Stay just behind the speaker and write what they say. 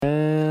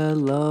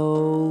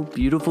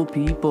beautiful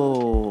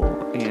people,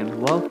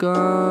 and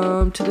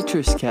welcome to the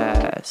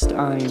Tristcast.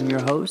 I am your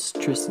host,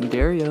 Tristan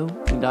Dario,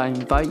 and I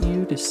invite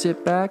you to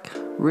sit back,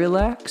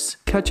 relax,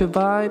 catch a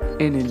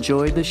vibe, and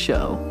enjoy the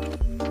show.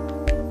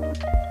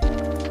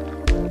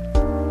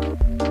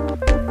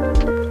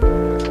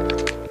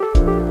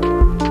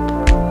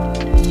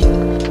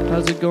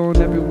 How's it going,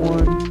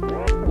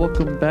 everyone?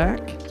 Welcome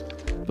back.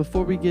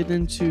 Before we get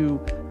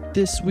into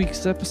this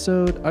week's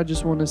episode, I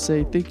just want to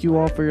say thank you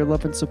all for your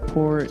love and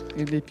support,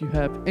 and if you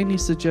have any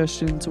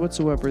suggestions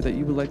whatsoever that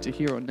you would like to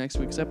hear on next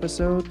week's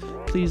episode,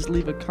 please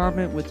leave a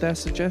comment with that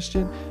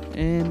suggestion,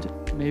 and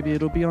maybe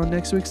it'll be on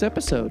next week's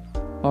episode.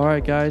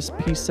 Alright guys,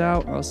 peace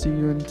out. I'll see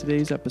you in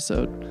today's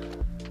episode.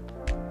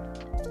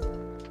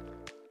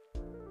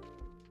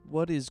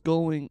 What is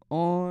going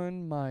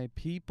on, my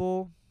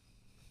people?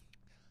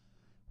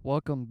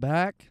 Welcome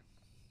back.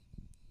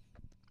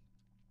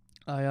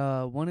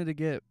 I wanted to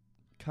get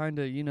kind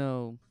of,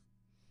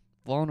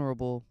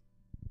 vulnerable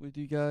with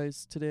you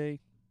guys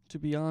today. To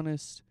be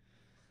honest,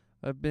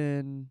 I've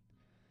been,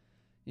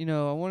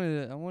 I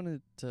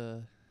wanted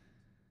to,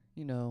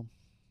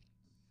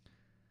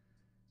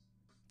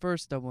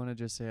 first I want to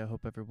just say I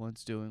hope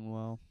everyone's doing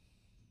well.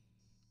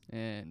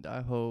 And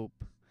I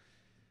hope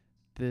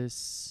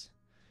this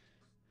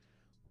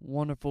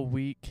wonderful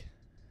week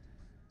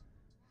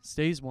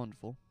stays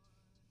wonderful.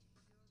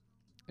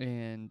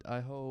 And I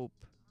hope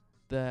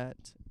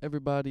that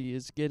everybody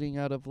is getting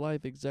out of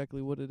life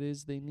exactly what it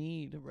is they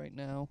need right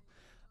now.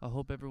 I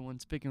hope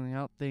everyone's figuring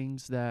out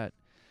things that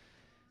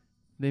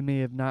they may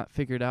have not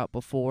figured out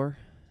before.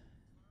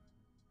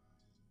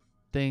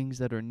 Things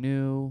that are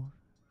new,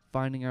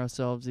 finding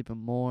ourselves even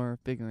more,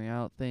 figuring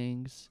out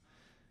things.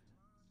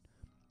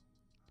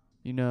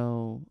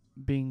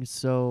 Being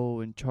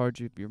so in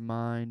charge of your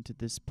mind to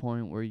this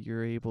point where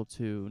you're able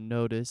to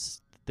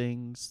notice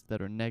things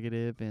that are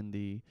negative and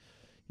the,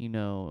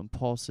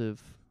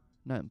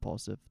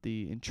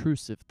 the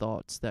intrusive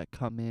thoughts that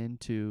come in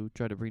to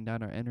try to bring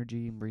down our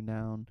energy and bring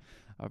down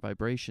our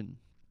vibration.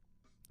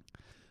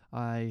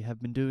 I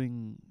have been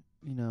doing,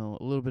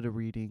 a little bit of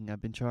reading.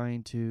 I've been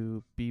trying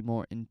to be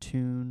more in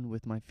tune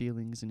with my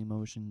feelings and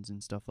emotions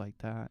and stuff like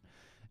that.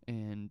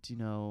 And,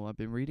 I've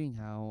been reading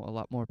how a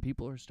lot more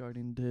people are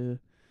starting to,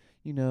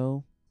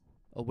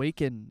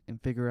 awaken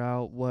and figure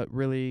out what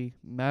really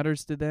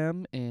matters to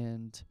them,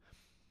 and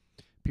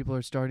people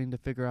are starting to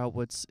figure out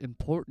what's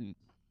important.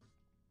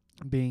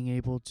 Being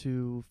able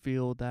to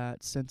feel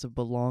that sense of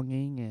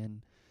belonging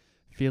and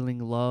feeling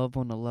love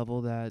on a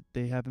level that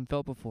they haven't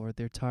felt before.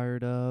 They're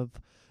tired of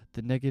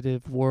the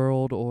negative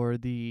world or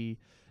the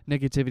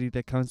negativity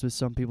that comes with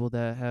some people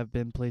that have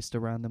been placed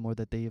around them or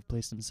that they have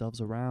placed themselves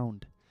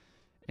around.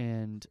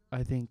 And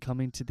I think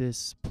coming to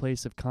this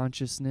place of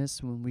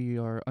consciousness when we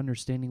are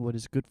understanding what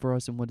is good for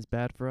us and what is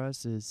bad for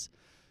us is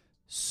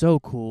so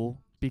cool,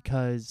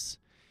 because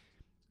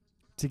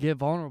to get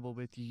vulnerable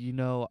with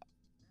you,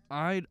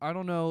 I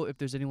don't know if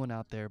there's anyone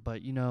out there, but,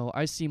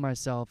 I see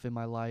myself in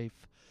my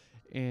life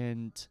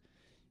and,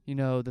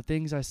 the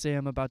things I say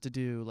I'm about to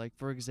do. Like,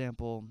 for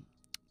example,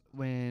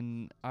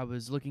 when I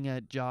was looking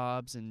at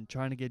jobs and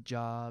trying to get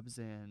jobs,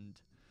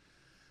 and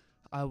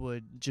I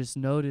would just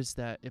notice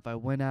that if I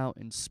went out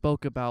and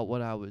spoke about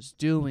what I was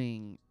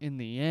doing, in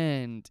the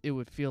end, it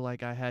would feel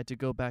like I had to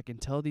go back and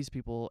tell these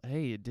people,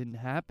 hey, it didn't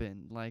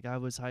happen. Like, I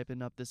was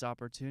hyping up this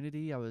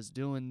opportunity, I was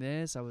doing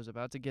this, I was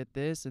about to get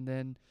this, and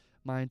then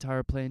my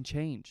entire plan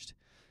changed.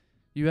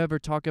 You ever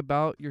talk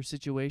about your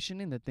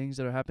situation and the things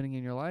that are happening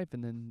in your life,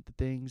 and then the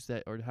things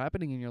that are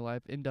happening in your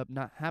life end up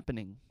not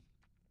happening?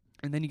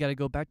 And then you got to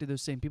go back to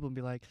those same people and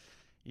be like,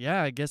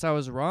 yeah, I guess I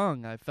was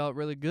wrong. I felt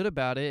really good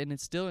about it, and it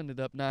still ended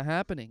up not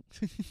happening.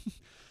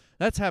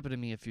 That's happened to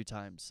me a few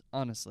times,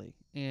 honestly.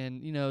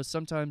 And,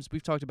 sometimes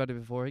we've talked about it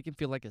before. It can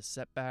feel like a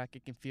setback.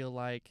 It can feel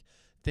like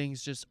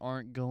things just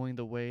aren't going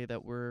the way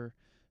that we're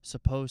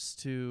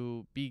supposed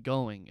to be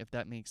going, if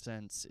that makes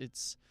sense.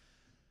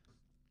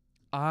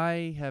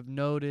 I have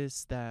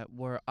noticed that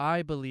where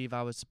I believe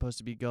I was supposed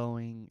to be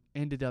going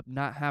ended up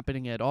not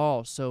happening at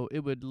all. So it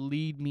would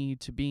lead me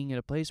to being in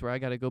a place where I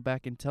got to go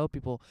back and tell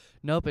people,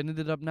 nope, it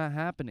ended up not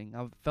happening.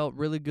 I felt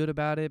really good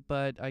about it,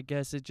 but I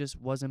guess it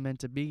just wasn't meant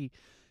to be.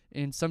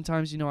 And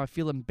sometimes, I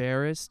feel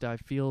embarrassed. I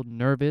feel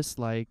nervous,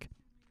 like,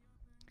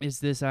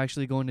 is this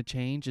actually going to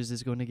change? Is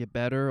this going to get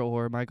better,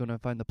 or am I going to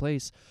find the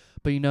place?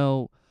 But,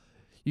 you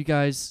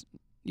guys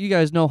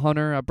know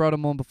Hunter. I brought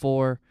him on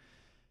before.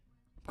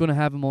 Going to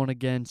have him on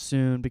again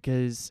soon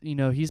because,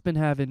 Hunter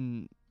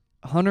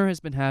has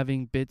been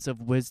having bits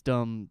of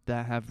wisdom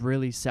that have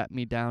really sat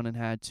me down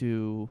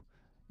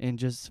and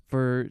just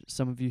for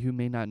some of you who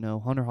may not know,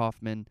 Hunter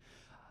Hoffman,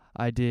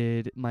 I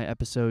did my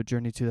episode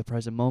Journey to the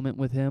Present Moment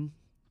with him.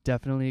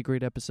 Definitely a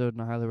great episode,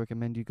 and I highly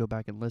recommend you go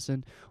back and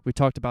listen. We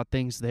talked about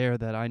things there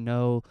that I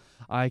know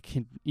I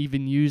can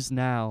even use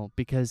now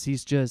because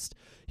he's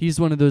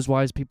one of those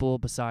wise people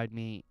beside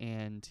me,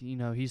 and,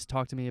 he's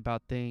talked to me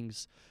about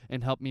things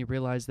and helped me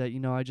realize that,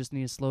 I just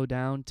need to slow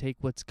down, take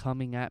what's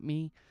coming at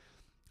me,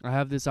 I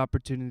have this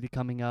opportunity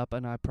coming up,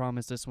 and I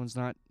promise this one's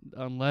not,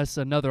 unless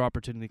another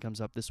opportunity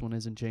comes up, this one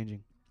isn't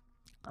changing.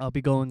 I'll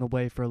be going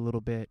away for a little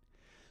bit.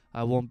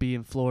 I won't be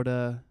in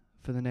Florida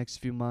for the next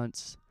few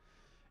months.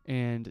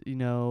 And,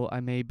 I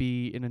may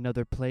be in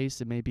another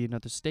place, it may be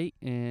another state,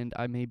 and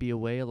I may be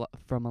away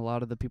from a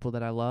lot of the people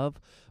that I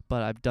love.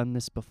 But I've done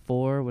this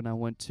before. When I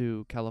went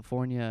to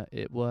California,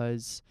 it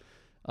was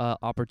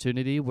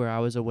opportunity where I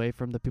was away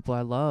from the people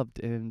I loved.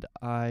 And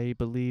I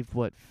believe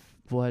what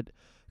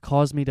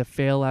caused me to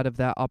fail out of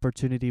that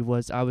opportunity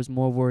was I was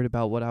more worried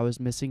about what I was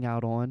missing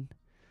out on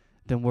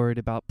than worried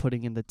about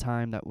putting in the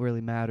time that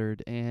really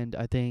mattered. And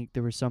I think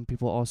there were some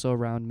people also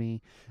around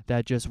me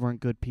that just weren't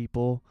good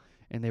people,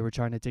 and they were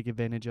trying to take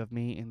advantage of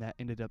me, and that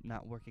ended up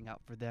not working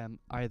out for them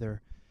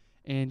either.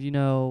 And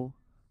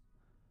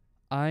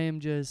I am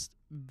just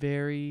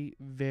very,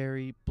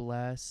 very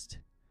blessed.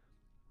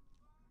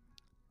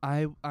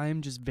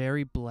 I'm just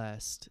very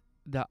blessed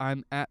that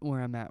I'm at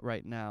where I'm at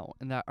right now,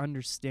 and that I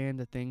understand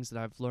the things that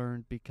I've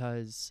learned,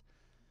 because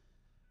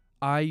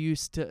I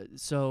used to.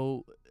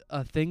 So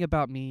a thing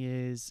about me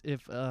is,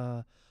 if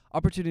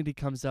opportunity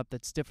comes up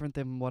that's different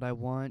than what I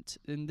want,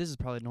 and this is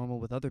probably normal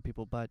with other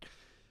people, but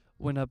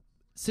when a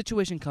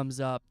situation comes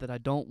up that I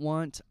don't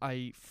want,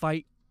 I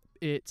fight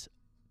it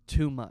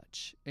too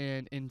much.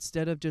 And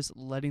instead of just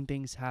letting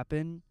things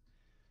happen,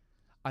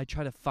 I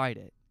try to fight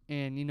it.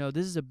 And,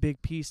 this is a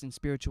big piece in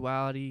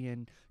spirituality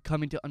and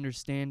coming to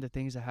understand the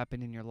things that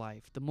happen in your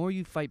life. The more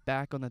you fight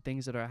back on the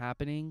things that are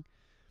happening,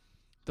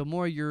 the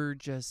more you're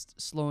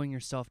just slowing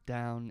yourself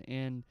down.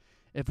 And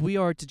if we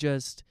are to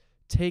just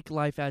take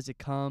life as it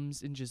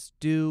comes and just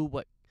do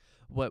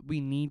what we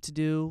need to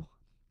do,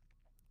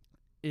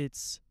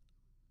 it's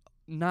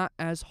not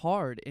as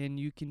hard, and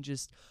you can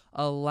just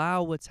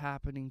allow what's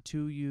happening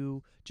to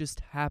you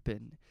just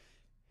happen.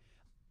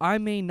 I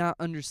may not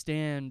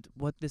understand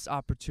what this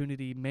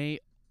opportunity may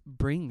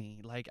bring me.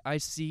 Like, I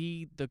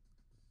see the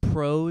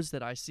pros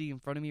that I see in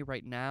front of me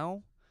right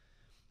now,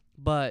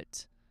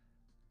 but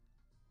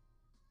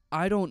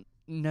I don't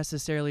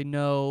necessarily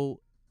know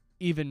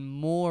even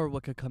more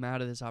what could come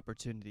out of this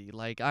opportunity.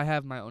 Like, I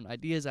have my own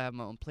ideas, I have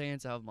my own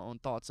plans, I have my own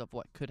thoughts of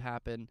what could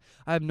happen.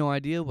 I have no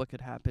idea what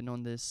could happen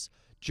on this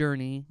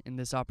journey and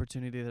this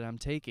opportunity that I'm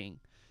taking.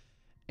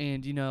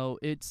 And,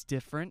 it's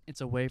different. It's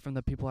away from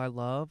the people I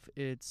love.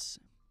 It's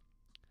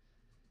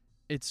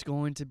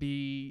going to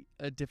be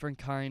a different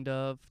kind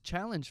of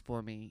challenge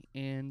for me.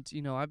 And,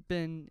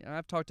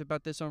 I've talked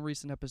about this on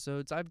recent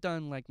episodes. I've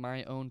done like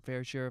my own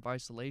fair share of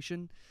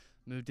isolation.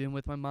 Moved in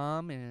with my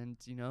mom, and,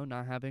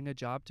 not having a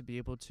job to be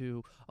able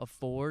to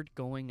afford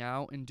going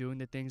out and doing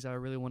the things that I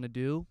really want to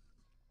do.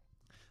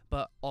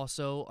 But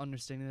also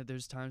understanding that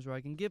there's times where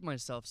I can give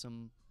myself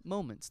some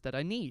moments that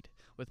I need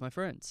with my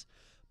friends.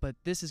 But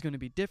this is going to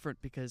be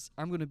different because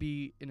I'm going to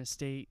be in a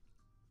state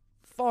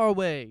far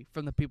away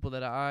from the people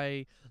that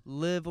I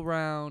live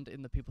around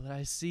and the people that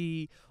I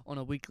see on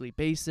a weekly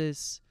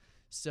basis.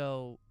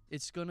 So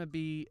it's going to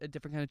be a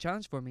different kind of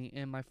challenge for me.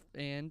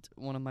 And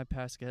one of my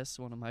past guests,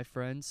 one of my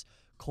friends,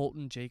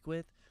 Colton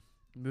Jakewith,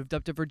 moved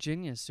up to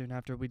Virginia soon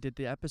after we did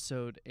the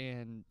episode,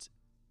 and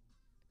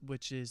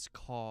which is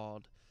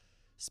called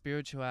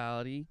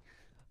Spirituality.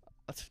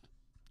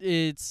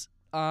 It's,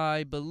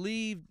 I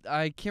believe,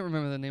 I can't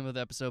remember the name of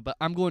the episode, but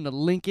I'm going to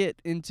link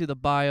it into the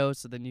bio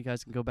so then you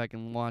guys can go back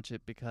and watch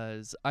it,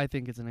 because I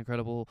think it's an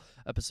incredible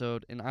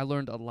episode, and I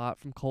learned a lot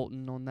from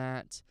Colton on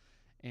that.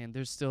 And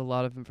there's still a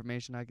lot of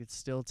information I could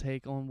still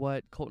take on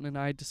what Colton and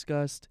I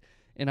discussed.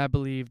 And I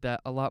believe that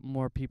a lot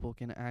more people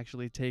can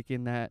actually take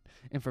in that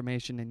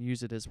information and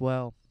use it as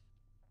well.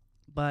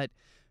 But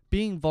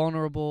being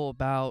vulnerable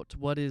about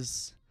what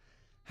is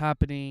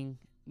happening,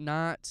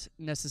 not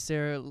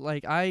necessarily,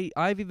 like,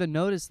 I've even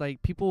noticed,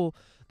 like, people,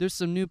 there's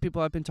some new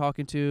people I've been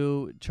talking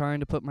to, trying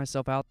to put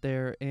myself out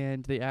there,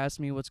 and they ask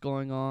me what's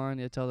going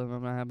on. I tell them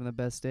I'm not having the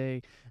best day,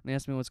 and they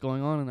ask me what's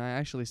going on, and I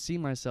actually see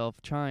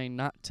myself trying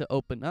not to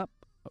open up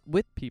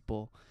with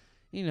people.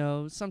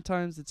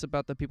 Sometimes it's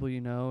about the people.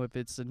 If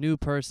it's a new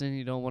person,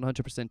 you don't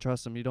 100%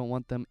 trust them, you don't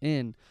want them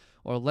in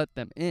or let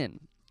them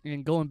in.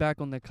 And going back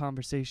on the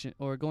conversation,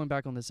 or going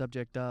back on the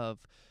subject of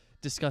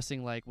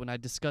discussing, like, when I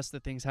discuss the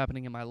things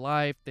happening in my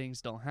life,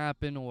 things don't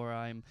happen, or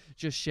I'm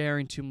just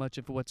sharing too much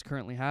of what's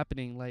currently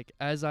happening. Like,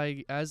 as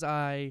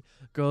I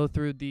go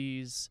through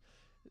these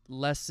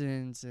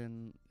lessons,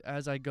 and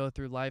as I go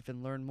through life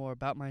and learn more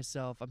about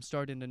myself, I'm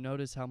starting to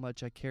notice how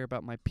much I care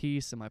about my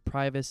peace and my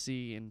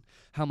privacy, and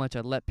how much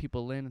I let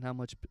people in and how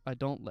much I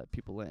don't let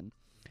people in.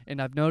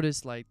 And I've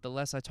noticed, like, the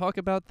less I talk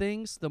about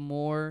things, the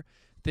more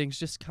things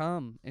just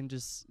come, and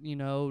just,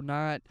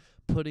 not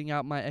putting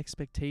out my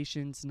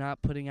expectations,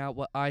 not putting out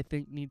what I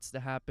think needs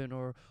to happen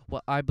or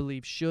what I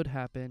believe should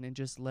happen, and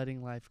just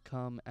letting life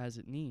come as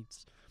it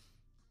needs.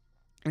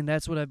 And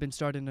that's what I've been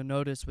starting to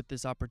notice with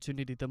this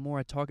opportunity. The more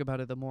I talk about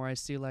it, the more I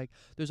see, like,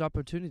 there's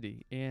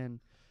opportunity, and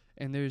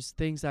there's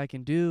things I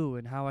can do,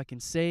 and how I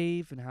can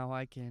save, and how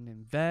I can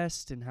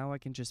invest, and how I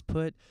can just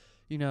put,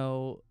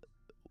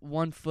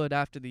 one foot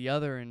after the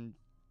other and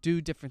do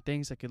different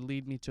things that could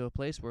lead me to a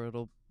place where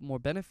it'll more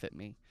benefit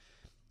me.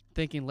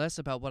 thinking less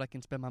about what I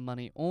can spend my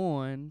money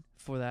on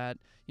for that,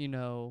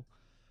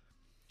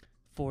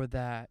 for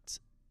that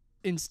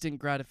instant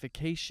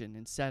gratification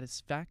and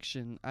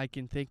satisfaction. I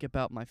can think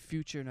about my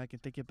future, and I can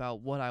think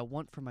about what I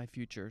want for my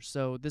future.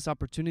 So this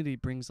opportunity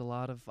brings a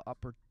lot of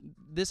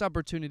this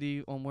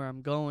opportunity on where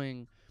I'm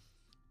going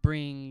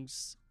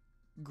brings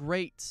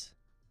great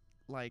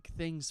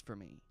things for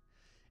me.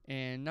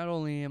 And not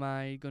only am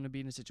I going to be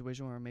in a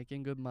situation where I'm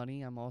making good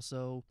money, I'm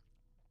also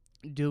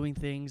doing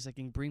things that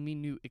can bring me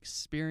new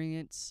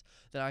experience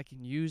that I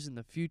can use in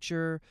the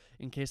future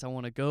in case I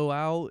want to go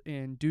out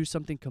and do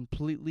something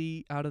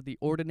completely out of the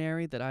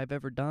ordinary that I've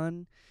ever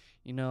done.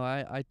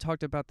 I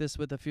talked about this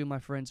with a few of my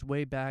friends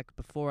way back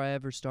before I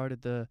ever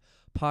started the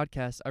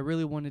podcast. I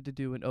really wanted to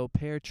do an au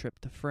pair trip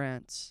to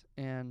France,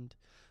 and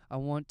I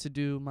want to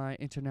do my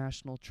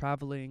international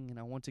traveling, and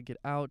I want to get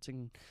out,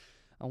 and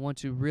I want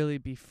to really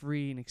be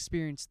free and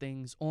experience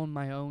things on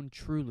my own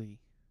truly.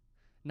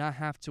 Not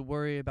have to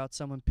worry about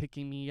someone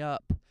picking me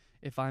up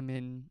if I'm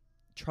in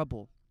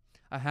trouble.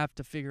 I have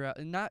to figure out,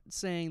 and not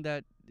saying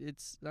that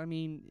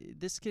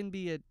this can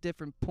be at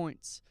different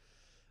points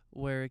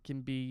where it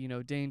can be,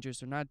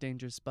 dangerous or not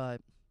dangerous, but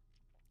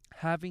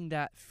having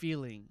that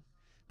feeling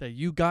that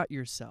you got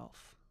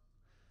yourself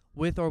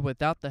with or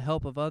without the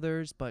help of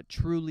others, but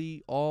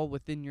truly all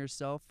within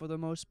yourself for the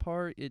most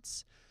part,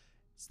 it's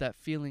that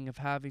feeling of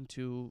having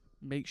to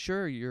make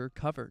sure you're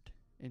covered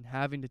and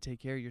having to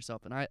take care of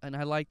yourself. And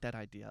I like that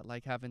idea. I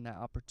like having that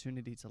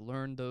opportunity to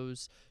learn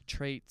those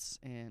traits,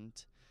 and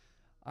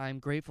I'm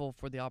grateful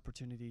for the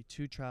opportunity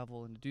to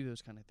travel and to do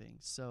those kind of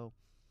things. So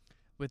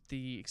with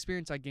the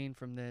experience I gained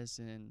from this,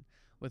 and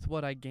with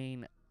what I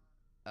gain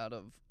out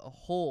of a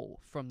whole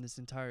from this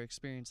entire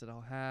experience that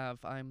I'll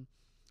have, I'm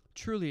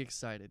truly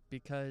excited,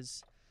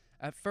 because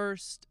at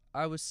first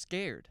I was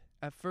scared.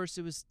 At first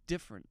it was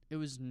different. It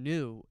was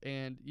new.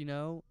 And,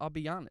 I'll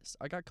be honest,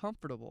 I got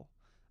comfortable.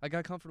 I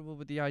got comfortable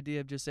with the idea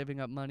of just saving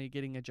up money,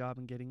 getting a job,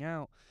 and getting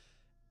out.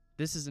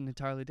 This is an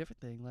entirely different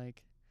thing.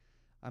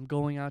 I'm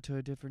going out to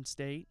a different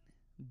state,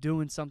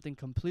 doing something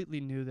completely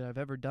new that I've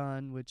ever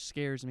done, which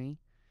scares me.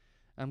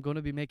 I'm going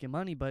to be making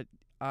money, but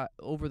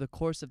over the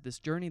course of this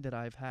journey that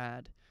I've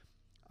had,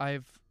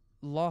 I've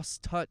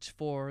lost touch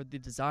for the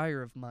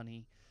desire of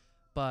money,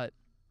 but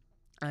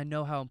I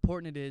know how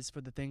important it is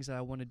for the things that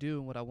I want to do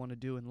and what I want to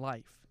do in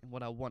life and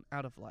what I want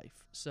out of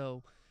life.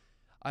 So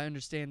I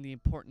understand the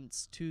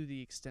importance to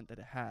the extent that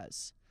it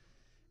has.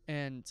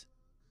 And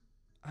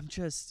I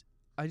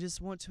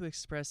just want to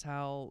express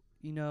how,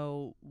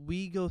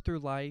 we go through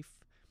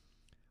life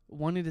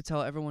wanting to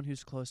tell everyone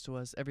who's close to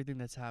us everything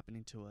that's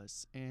happening to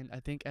us. And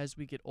I think as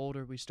we get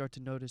older, we start to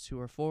notice who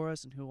are for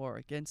us and who are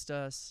against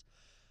us,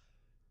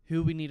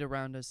 who we need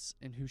around us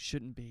and who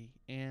shouldn't be.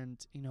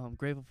 And, I'm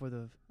grateful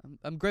for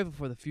I'm grateful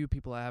for the few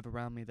people I have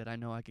around me that I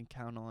know I can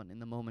count on in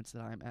the moments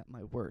that I'm at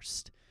my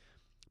worst.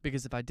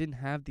 Because if I didn't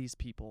have these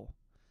people,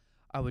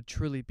 I would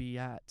truly be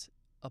at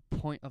a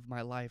point of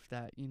my life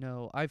that,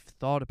 I've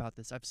thought about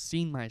this. I've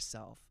seen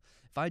myself.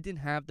 If I didn't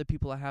have the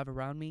people I have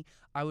around me,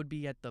 I would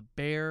be at the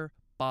bare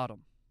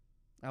bottom.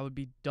 I would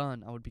be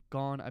done. I would be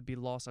gone. I'd be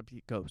lost. I'd be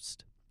a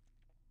ghost.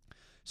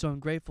 So I'm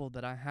grateful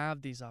that I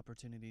have these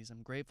opportunities.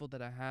 I'm grateful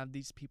that I have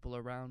these people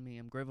around me.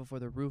 I'm grateful for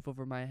the roof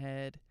over my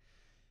head.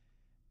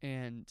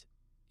 And,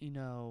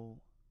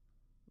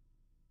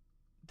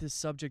 this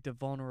subject of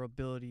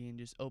vulnerability and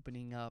just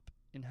opening up,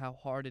 and how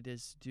hard it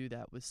is to do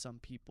that with some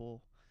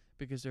people,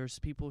 because there's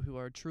people who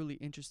are truly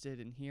interested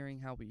in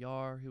hearing how we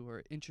are, who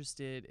are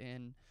interested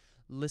in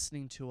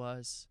listening to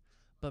us,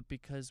 but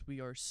because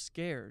we are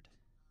scared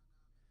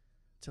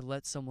to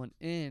let someone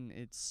in,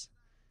 it's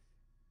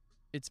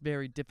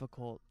very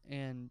difficult.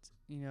 And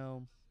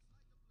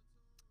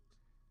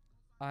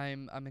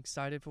I'm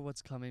excited for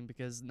what's coming,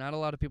 because not a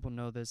lot of people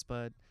know this,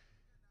 but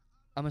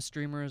I'm a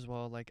streamer as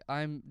well.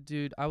 I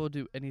will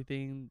do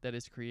anything that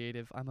is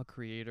creative. I'm a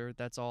creator.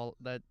 That's all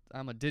that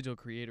I'm a digital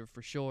creator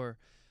for sure.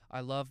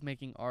 I love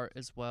making art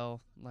as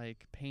well,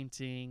 like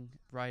painting,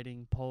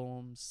 writing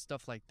poems,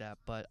 stuff like that.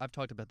 But I've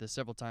talked about this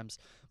several times.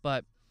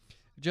 But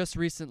just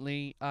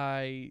recently,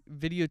 I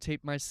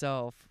videotaped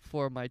myself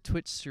for my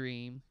Twitch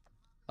stream,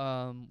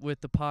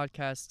 with the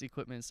podcast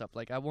equipment and stuff.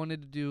 I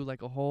wanted to do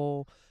a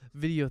whole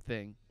video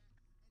thing.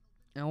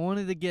 And I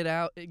wanted to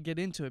get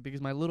into it,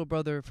 because my little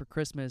brother for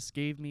Christmas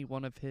gave me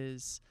one of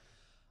his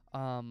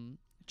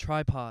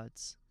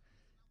tripods,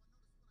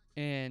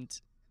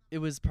 and it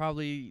was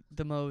probably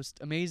the most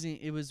amazing.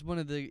 It was one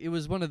of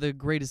the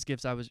greatest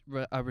gifts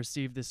I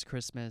received this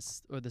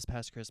Christmas, or this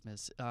past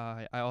Christmas.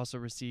 I also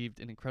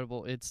received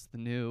it's the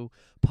new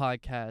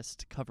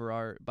podcast cover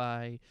art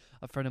by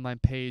a friend of mine,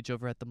 Paige,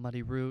 over at the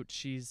Muddy Root.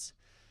 She's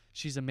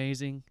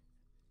amazing.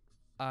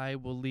 I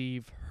will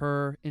leave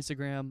her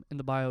Instagram in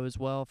the bio as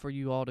well for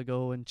you all to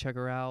go and check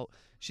her out.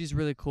 She's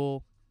really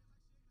cool.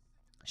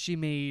 She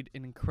made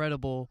an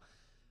incredible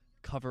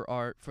cover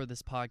art for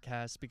this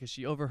podcast because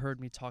she overheard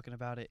me talking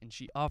about it, and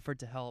she offered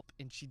to help,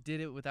 and she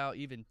did it without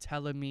even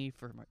telling me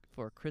for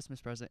a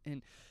Christmas present.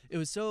 And it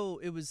was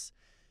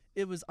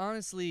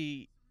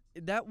honestly,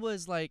 that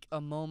was like a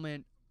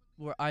moment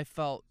where I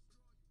felt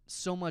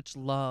so much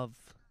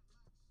love.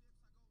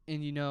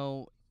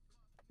 And,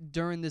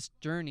 during this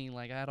journey,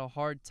 like, I had a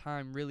hard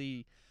time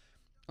really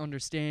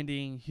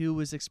understanding who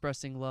was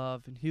expressing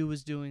love and who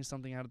was doing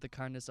something out of the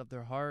kindness of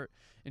their heart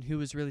and who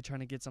was really trying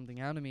to get something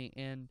out of me.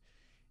 And,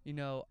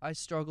 I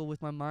struggle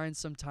with my mind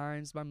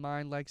sometimes. My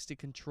mind likes to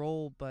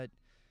control, but,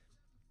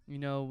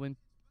 when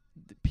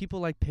people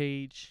like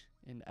Paige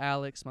and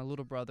Alex, my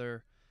little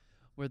brother,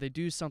 where they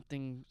do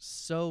something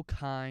so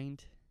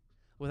kind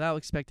without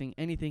expecting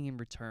anything in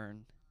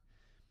return,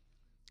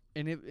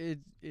 and it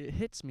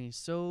hits me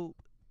so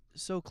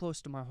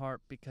close to my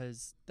heart,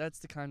 because that's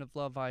the kind of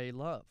love I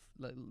love.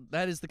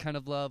 That is the kind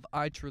of love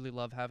I truly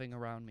love having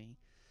around me.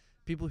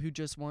 People who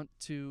just want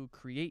to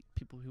create,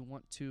 people who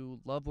want to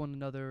love one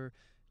another,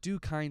 do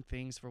kind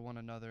things for one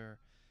another,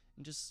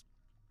 and just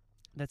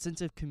that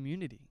sense of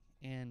community.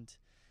 And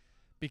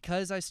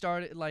because I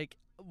started, like,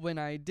 when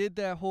I did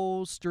that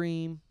whole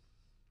stream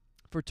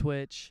for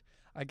Twitch,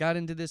 I got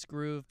into this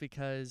groove,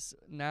 because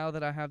now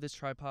that I have this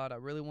tripod, I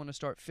really want to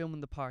start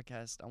filming the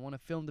podcast. I want to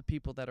film the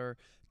people that are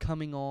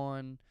coming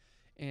on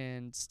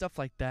and stuff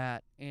like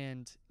that.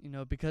 And,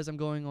 because I'm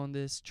going on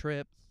this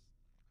trip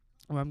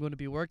where I'm going to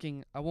be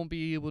working, I won't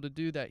be able to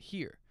do that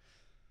here.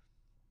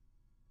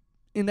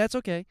 And that's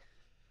okay.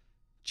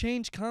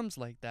 Change comes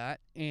like that.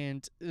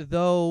 And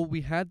though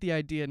we had the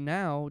idea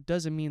now,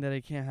 doesn't mean that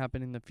it can't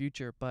happen in the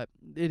future. But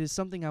it is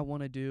something I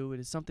want to do. It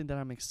is something that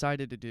I'm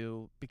excited to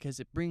do, because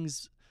it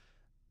brings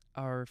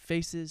our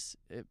faces,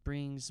 it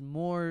brings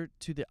more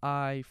to the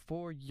eye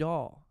for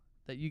y'all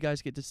that you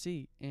guys get to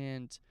see,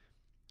 and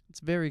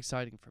it's very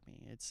exciting for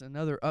me. It's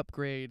another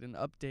upgrade and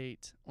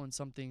update on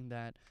something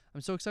that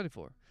I'm so excited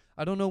for.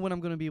 I don't know when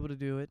I'm going to be able to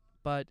do it,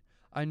 but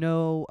I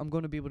know I'm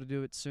going to be able to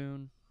do it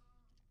soon.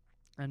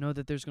 I know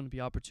that there's going to be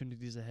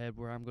opportunities ahead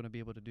where I'm going to be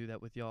able to do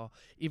that with y'all,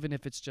 even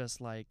if it's just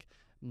like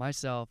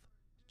myself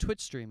Twitch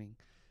streaming.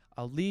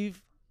 I'll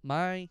leave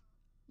my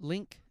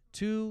link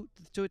to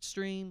the Twitch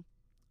stream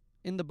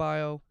in the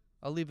bio.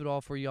 I'll leave it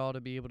all for y'all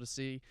to be able to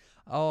see.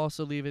 I'll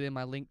also leave it in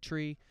my link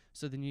tree,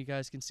 so then you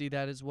guys can see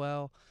that as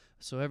well.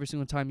 So every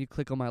single time you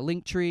click on my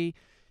link tree,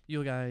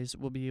 you guys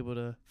will be able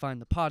to find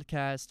the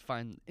podcast,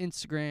 find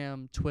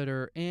Instagram,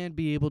 Twitter, and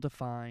be able to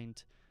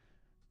find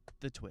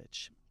the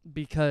Twitch.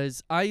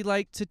 Because I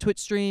like to Twitch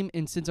stream,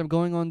 and since I'm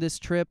going on this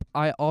trip,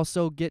 I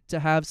also get to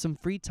have some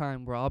free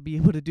time where I'll be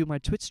able to do my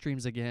Twitch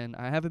streams again.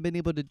 I haven't been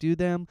able to do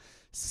them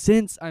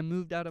since I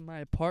moved out of my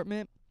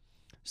apartment.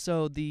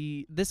 So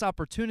this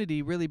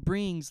opportunity really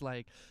brings,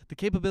 like, the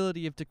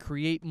capability of to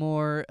create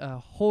more, a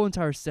whole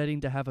entire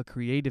setting to have a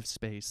creative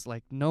space,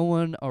 like no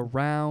one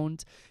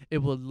around. It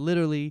will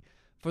literally,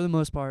 for the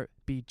most part,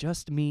 be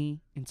just me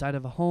inside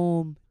of a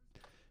home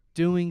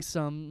doing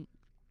some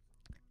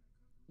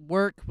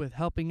work with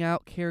helping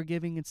out,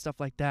 caregiving, and stuff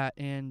like that.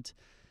 And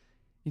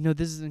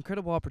this is an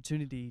incredible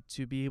opportunity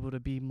to be able to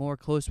be more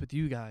close with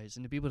you guys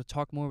and to be able to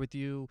talk more with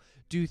you,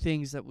 do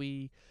things that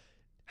we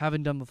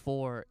haven't done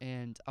before.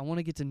 And I want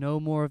to get to know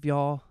more of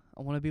y'all.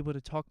 I want to be able to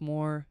talk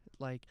more.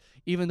 Like,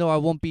 even though I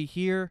won't be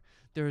here,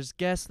 there's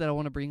guests that I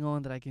want to bring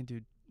on that I can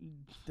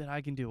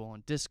do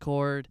on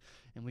Discord,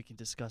 and we can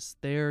discuss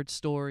their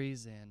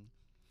stories and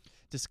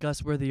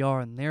discuss where they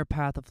are in their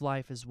path of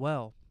life as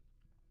well.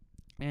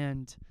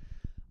 And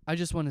I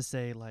just want to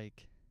say,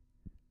 like,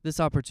 this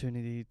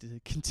opportunity to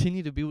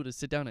continue to be able to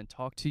sit down and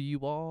talk to you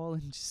all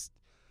and just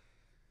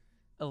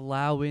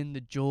allow in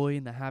the joy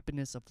and the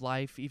happiness of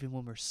life even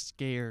when we're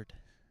scared.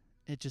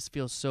 It just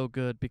feels so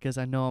good, because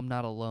I know I'm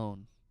not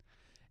alone.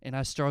 And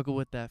I struggle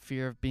with that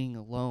fear of being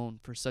alone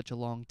for such a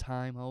long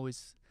time.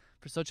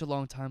 For such a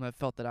long time, I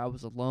felt that I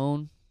was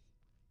alone.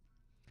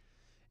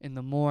 And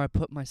the more I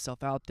put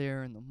myself out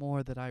there, and the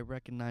more that I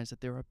recognize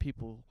that there are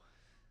people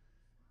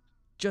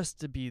just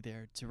to be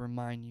there to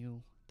remind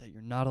you that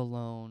you're not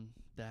alone,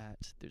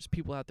 that there's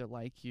people out there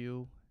like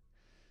you,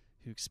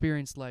 who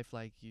experience life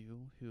like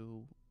you,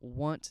 who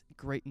want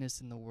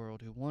greatness in the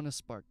world, who want to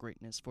spark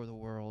greatness for the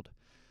world.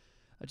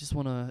 I just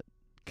want to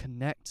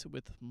connect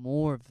with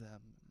more of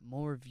them,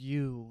 more of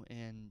you,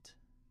 and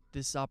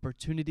this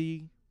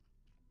opportunity,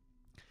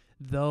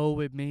 though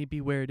it may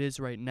be where it is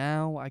right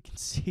now, I can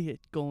see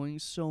it going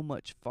so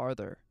much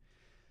farther.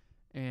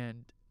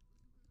 And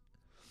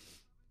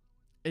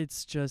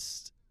it's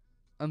just,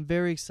 I'm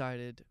very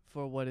excited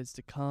for what is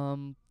to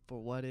come,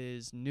 for what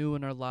is new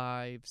in our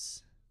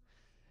lives.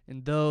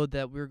 And though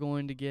that we're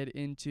going to get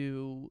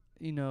into,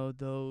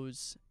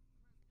 those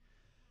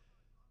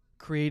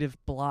creative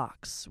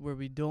blocks where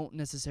we don't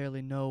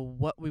necessarily know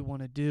what we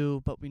want to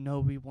do, but we know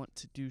we want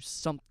to do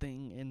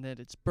something and that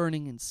it's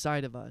burning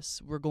inside of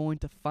us, we're going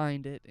to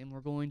find it and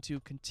we're going to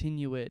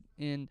continue it.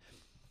 And,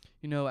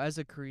 as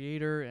a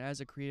creator and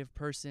as a creative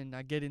person,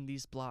 I get in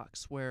these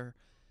blocks where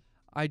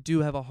I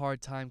do have a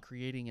hard time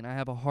creating, and I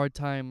have a hard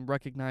time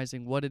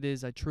recognizing what it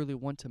is I truly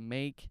want to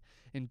make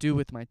and do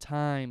with my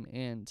time,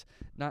 and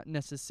not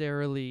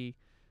necessarily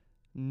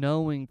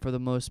knowing for the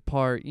most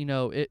part.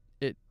 It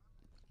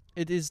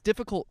is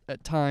difficult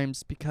at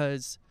times,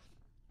 because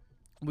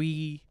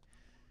we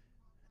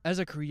as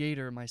a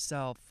creator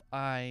myself,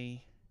 there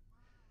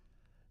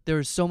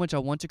is so much I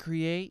want to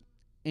create,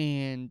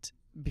 and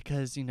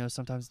because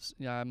sometimes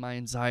my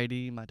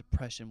anxiety, my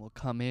depression will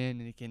come in,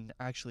 and it can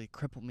actually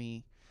cripple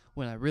me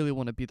when I really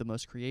want to be the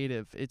most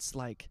creative. It's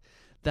like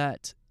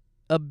that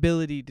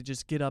ability to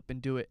just get up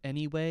and do it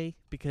anyway,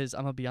 because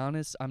I'm gonna be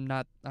honest, I'm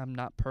not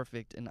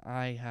perfect, and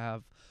I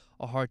have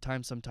a hard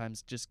time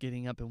sometimes just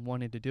getting up and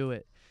wanting to do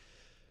it.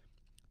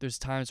 There's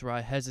times where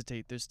I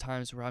hesitate. There's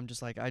times where I'm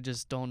just like, I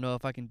just don't know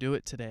if I can do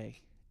it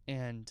today.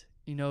 And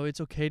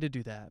it's okay to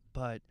do that,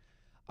 but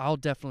I'll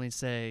definitely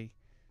say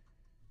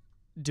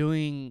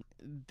doing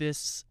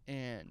this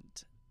and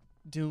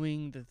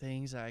doing the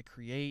things that I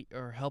create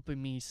are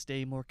helping me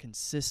stay more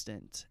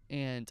consistent.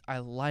 And I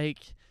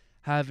like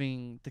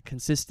having the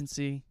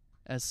consistency.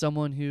 As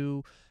someone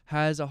who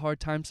has a hard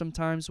time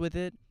sometimes with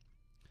it,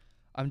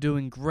 I'm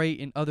doing great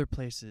in other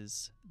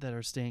places that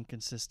are staying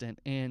consistent.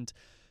 And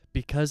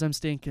because I'm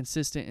staying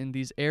consistent in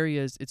these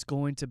areas, it's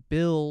going to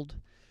build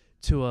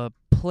to a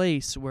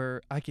place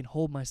where I can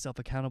hold myself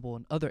accountable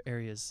in other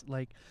areas.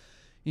 Like,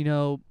 you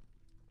know,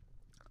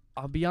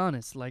 I'll be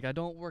honest, like I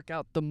don't work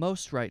out the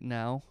most right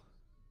now.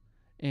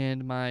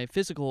 And my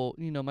physical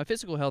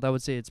health, I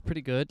would say it's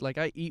pretty good. Like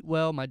I eat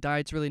well, my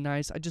diet's really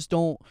nice. I just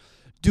don't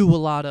do a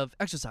lot of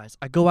exercise.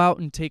 I go out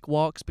and take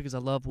walks because I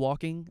love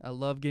walking. I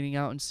love getting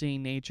out and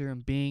seeing nature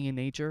and being in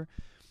nature.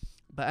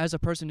 But as a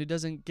person who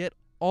doesn't get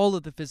all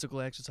of the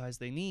physical exercise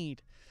they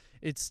need,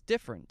 it's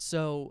different.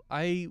 So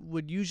I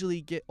would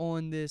usually get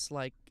on this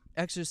like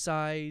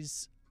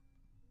exercise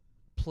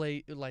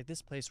like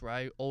this place where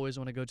I always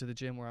want to go to the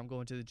gym, where I'm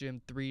going to the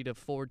gym 3 to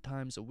 4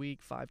 times a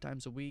week, 5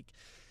 times a week.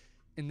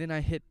 And then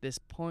I hit this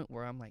point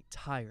where I'm like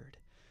tired.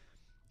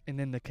 And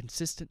then the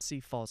consistency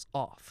falls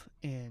off.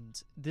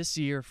 And this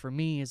year for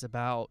me is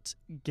about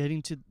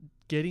getting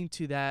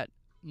to that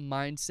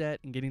mindset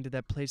and getting to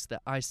that place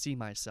that I see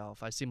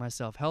myself. I see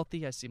myself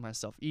healthy. I see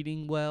myself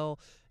eating well,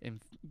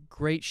 in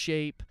great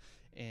shape,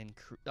 and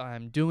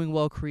I'm doing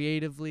well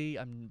creatively.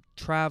 I'm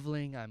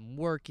traveling. I'm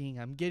working.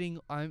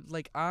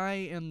 I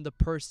am the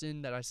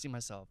person that I see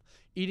myself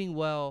eating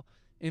well,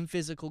 in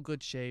physical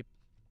good shape,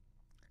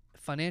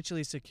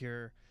 financially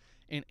secure,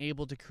 and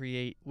able to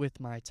create with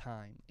my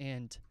time.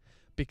 And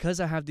because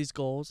I have these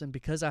goals and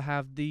because I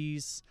have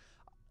these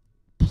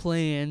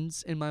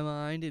plans in my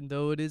mind, and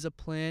though it is a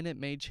plan, it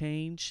may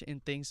change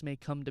and things may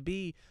come to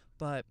be,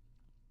 but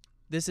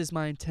this is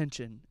my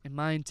intention. And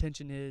my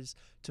intention is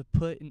to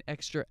put an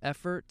extra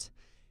effort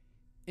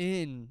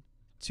in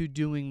to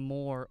doing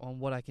more on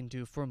what I can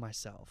do for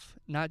myself.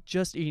 Not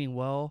just eating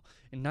well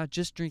and not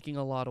just drinking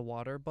a lot of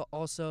water, but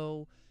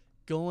also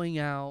going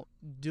out,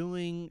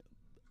 doing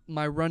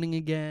my running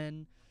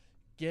again,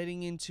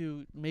 getting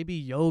into maybe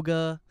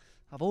yoga.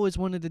 I've always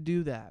wanted to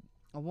do that.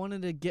 I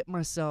wanted to get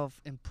myself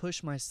and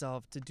push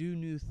myself to do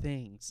new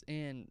things.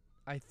 And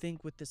I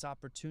think with this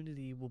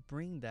opportunity will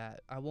bring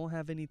that. I won't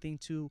have anything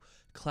to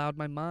cloud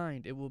my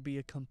mind. It will be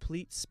a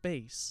complete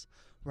space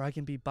where I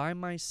can be by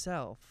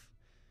myself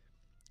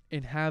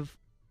and have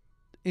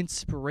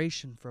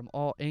inspiration from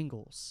all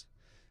angles.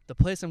 The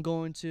place I'm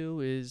going to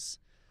is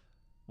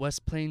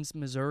West Plains,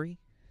 Missouri,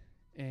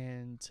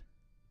 and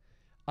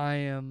I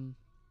am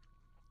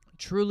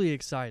truly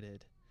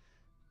excited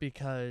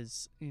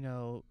because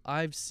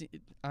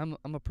I'm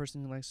a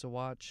person who likes to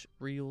watch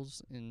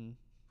reels and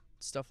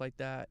stuff like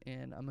that,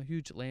 and I'm a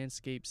huge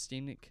landscape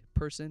scenic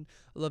person.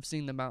 I love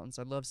seeing the mountains.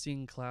 I love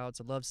seeing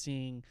clouds. I love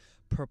seeing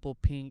purple,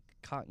 pink,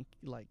 cotton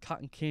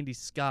candy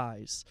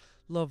skies.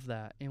 Love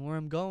that. And where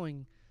I'm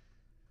going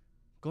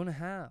to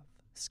have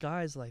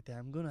skies like that.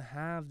 I'm going to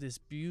have this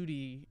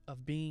beauty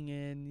of being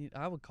in,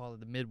 I would call it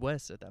the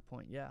Midwest at that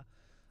point. Yeah.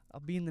 I'll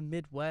be in the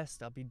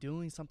Midwest. I'll be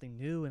doing something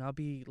new, and I'll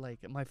be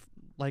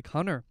like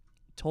Hunter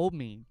told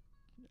me.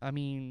 I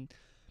mean,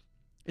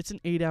 it's an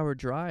 8-hour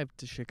drive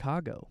to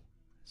Chicago.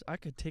 So I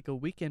could take a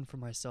weekend for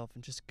myself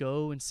and just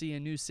go and see a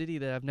new city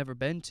that I've never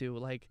been to.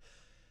 Like,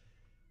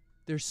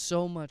 there's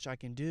so much I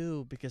can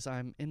do because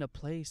I'm in a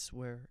place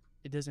where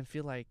it doesn't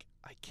feel like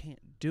I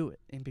can't do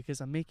it. And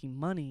because I'm making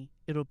money,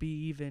 it'll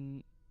be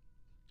even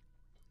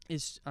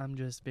I'm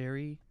just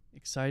very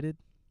excited,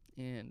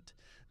 and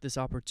this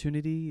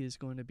opportunity is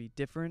going to be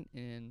different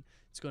and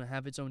it's going to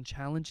have its own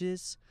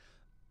challenges,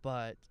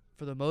 but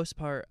for the most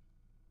part,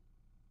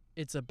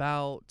 it's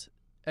about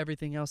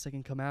everything else that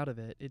can come out of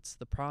it. It's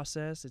the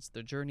process, it's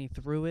the journey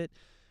through it.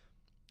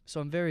 So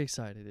I'm very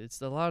excited.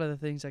 It's a lot of the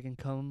things that can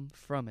come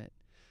from it.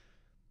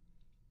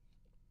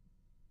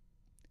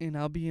 And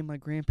I'll be in my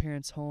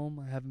grandparents'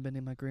 home. I haven't been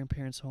in my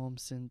grandparents' home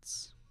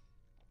since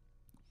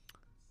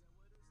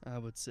I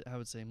would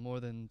say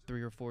more than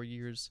 3 or 4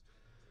 years.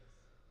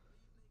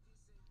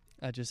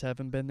 I just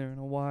haven't been there in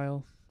a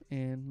while,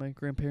 and my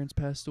grandparents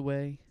passed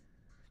away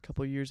a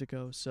couple years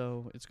ago,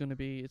 so it's gonna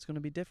be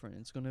different.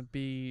 It's gonna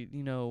be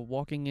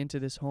walking into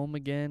this home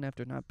again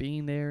after not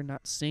being there,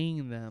 not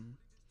seeing them.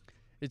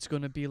 It's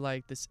gonna be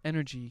like this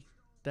energy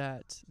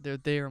that they're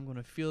there. I'm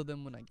gonna feel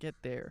them when I get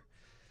there.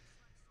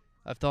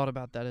 I've thought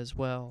about that as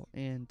well,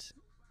 and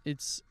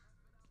it's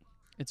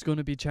it's going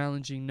to be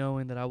challenging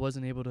knowing that I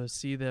wasn't able to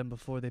see them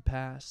before they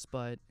passed,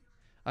 but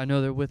I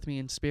know they're with me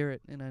in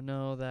spirit, and I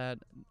know that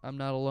I'm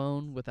not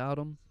alone without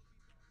them.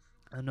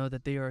 I know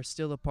that they are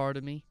still a part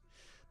of me.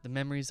 The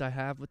memories I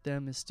have with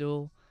them is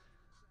still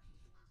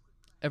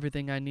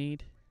everything I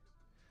need,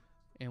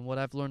 and what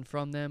I've learned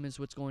from them is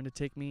what's going to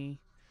take me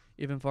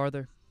even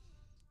farther.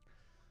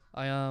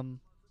 I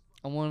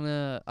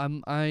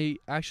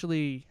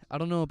actually, I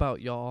don't know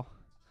about y'all,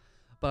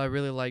 but I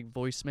really like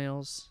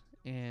voicemails,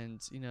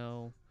 and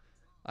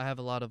I have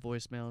a lot of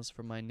voicemails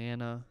from my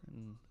nana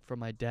and from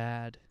my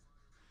dad,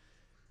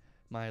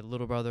 my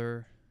little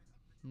brother,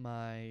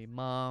 my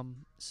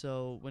mom.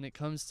 So when it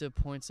comes to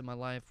points in my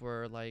life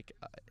where like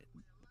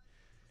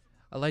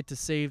I like to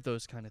save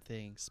those kind of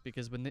things,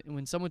 because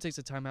when someone takes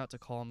the time out to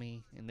call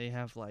me and they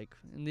have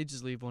and they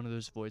just leave one of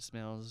those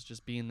voicemails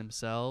just being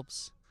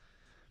themselves,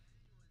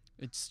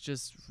 it's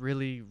just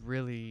really,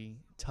 really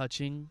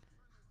touching,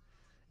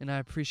 and I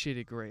appreciate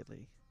it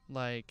greatly.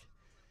 Like,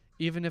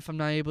 even if I'm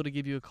not able to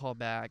give you a call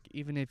back,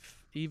 even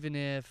if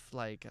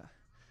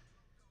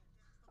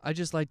I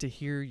just like to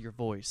hear your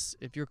voice.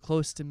 If you're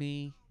close to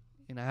me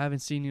and I haven't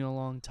seen you in a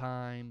long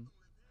time,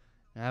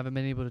 and I haven't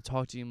been able to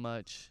talk to you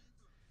much,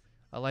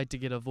 I like to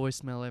get a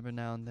voicemail every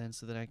now and then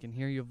so that I can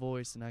hear your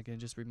voice and I can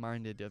just be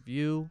reminded of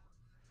you.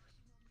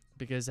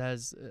 Because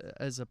as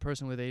a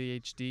person with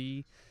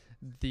ADHD,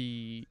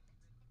 the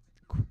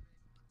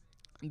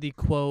the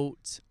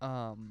quote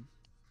out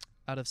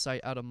of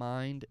sight, out of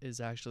mind is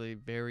actually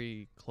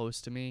very close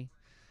to me.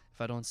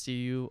 If I don't see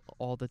you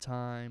all the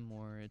time,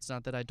 or it's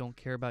not that I don't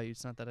care about you,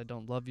 it's not that I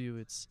don't love you,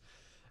 it's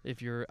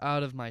if you're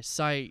out of my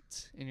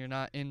sight and you're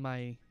not in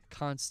my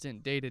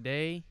constant day to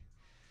day,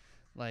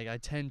 like I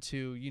tend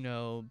to,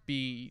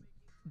 be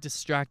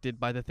distracted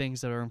by the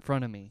things that are in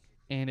front of me.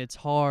 And it's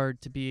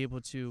hard to be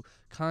able to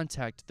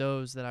contact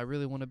those that I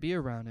really want to be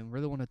around and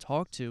really want to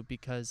talk to,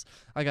 because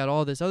I got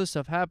all this other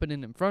stuff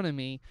happening in front of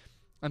me.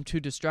 I'm too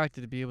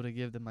distracted to be able to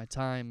give them my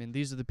time. And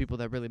these are the people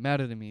that really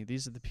matter to me.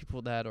 These are the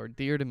people that are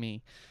dear to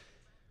me.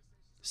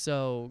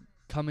 So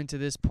coming to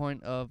this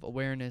point of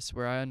awareness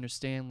where I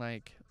understand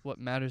like what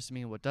matters to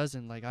me and what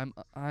doesn't, like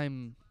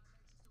I'm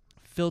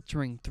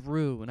filtering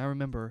through. And I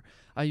remember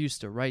I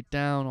used to write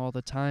down all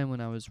the time when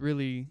I was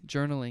really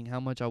journaling how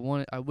much I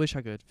wish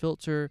I could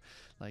filter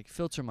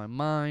my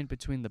mind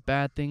between the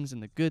bad things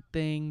and the good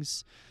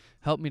things,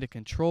 help me to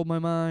control my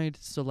mind.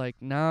 So like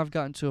now I've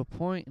gotten to a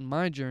point in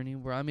my journey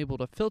where I'm able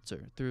to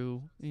filter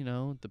through,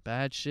 the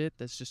bad shit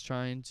that's just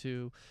trying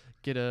to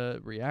get a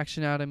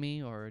reaction out of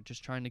me, or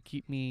just trying to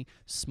keep me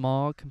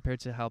small compared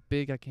to how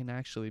big I can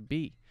actually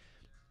be.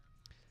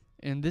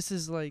 And this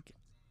is like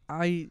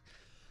I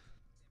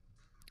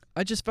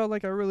I just felt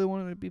like I really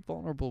wanted to be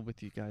vulnerable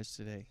with you guys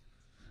today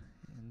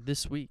and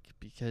this week,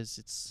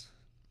 because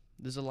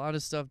there's a lot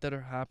of stuff that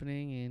are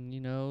happening,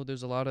 and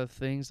there's a lot of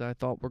things that I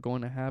thought were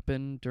going to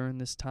happen during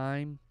this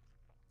time,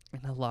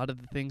 and a lot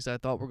of the things that I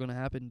thought were going to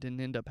happen didn't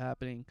end up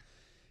happening.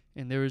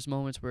 And there was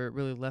moments where it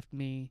really left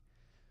me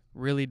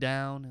really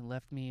down and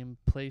left me in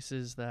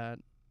places that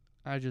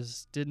I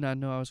just did not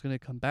know I was going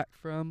to come back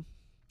from.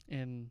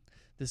 And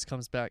this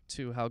comes back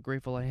to how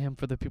grateful I am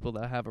for the people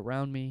that I have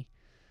around me.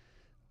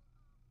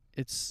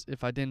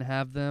 If I didn't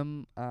have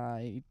them,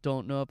 I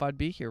don't know if I'd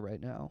be here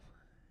right now.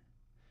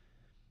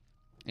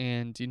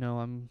 And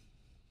I'm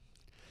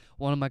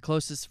one of my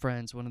closest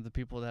friends, one of the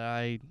people that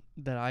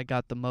I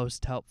got the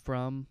most help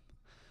from,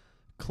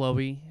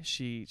 Chloe.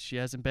 She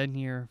hasn't been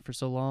here for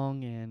so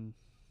long, and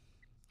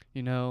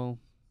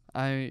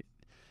I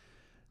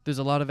there's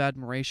a lot of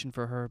admiration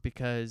for her,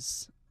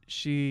 because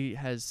she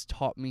has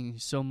taught me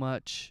so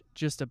much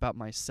just about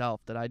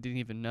myself that I didn't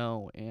even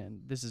know.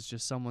 And this is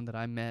just someone that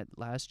I met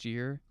last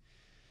year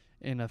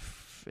in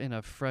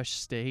a fresh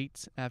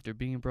state after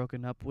being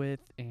broken up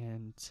with,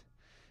 and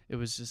it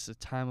was just a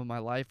time of my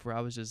life where I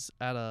was just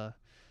at a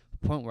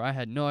point where I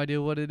had no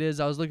idea what it is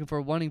I was looking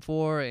for, wanting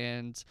for,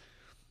 and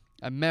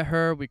I met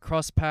her. We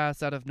crossed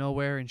paths out of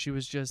nowhere, and she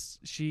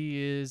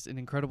is an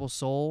incredible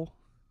soul,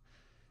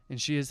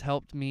 and she has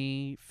helped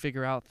me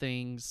figure out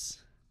things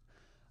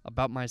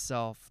about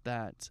myself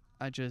that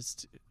I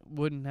just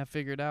wouldn't have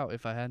figured out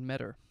if I hadn't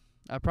met her.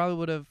 I probably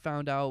would have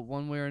found out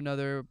one way or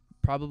another,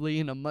 probably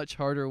in a much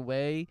harder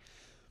way,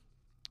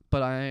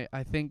 but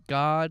I thank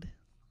God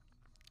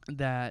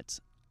that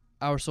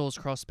our souls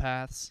cross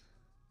paths,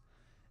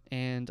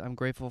 and I'm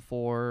grateful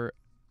for,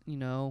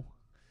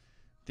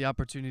 the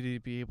opportunity to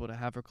be able to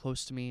have her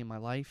close to me in my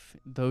life,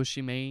 though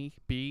she may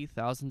be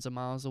thousands of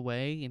miles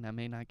away and I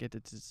may not get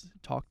to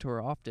talk to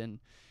her often.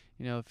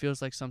 It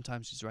feels like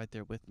sometimes she's right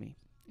there with me.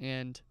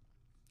 And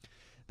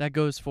that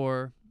goes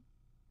for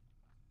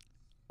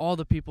all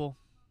the people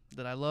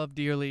that I love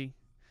dearly.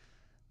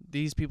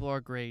 These people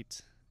are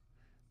great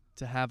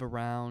to have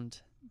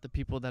around, the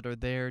people that are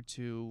there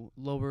to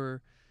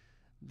lower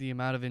the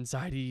amount of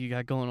anxiety you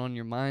got going on in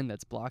your mind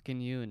that's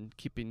blocking you and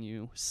keeping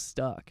you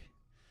stuck.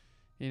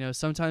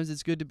 Sometimes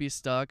it's good to be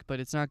stuck, but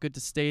it's not good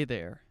to stay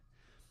there.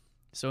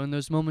 So in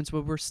those moments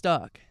where we're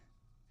stuck,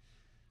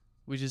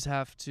 we just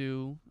have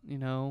to,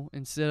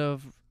 instead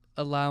of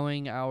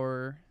allowing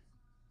our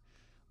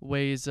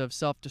ways of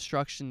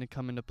self-destruction to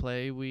come into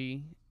play,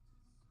 we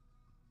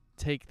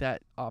take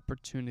that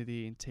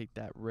opportunity and take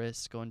that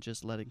risk on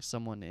just letting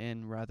someone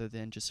in rather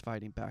than just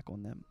fighting back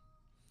on them.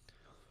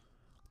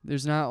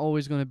 There's not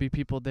always going to be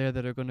people there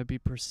that are going to be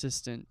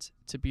persistent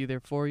to be there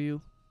for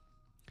you.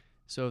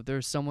 So if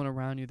there's someone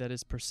around you that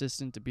is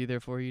persistent to be there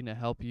for you and to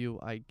help you,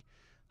 I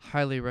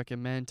highly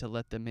recommend to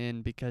let them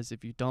in, because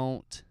if you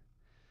don't,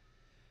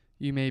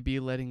 you may be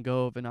letting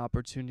go of an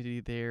opportunity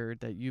there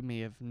that you may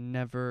have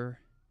never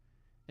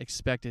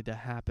expected to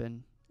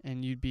happen,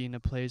 and you'd be in a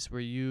place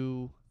where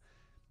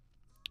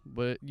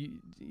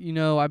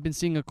I've been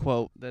seeing a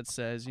quote that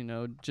says,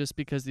 just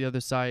because there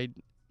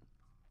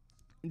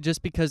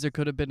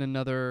could have been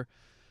another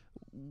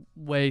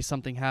way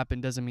something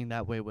happened doesn't mean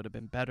that way would have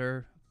been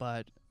better.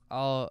 But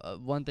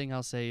one thing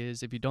I'll say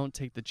is, if you don't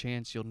take the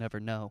chance, you'll never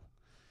know.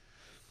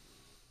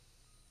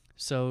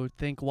 So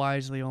think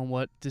wisely on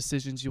what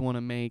decisions you want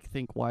to make.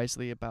 Think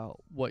wisely about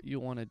what you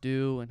want to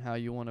do and how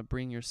you want to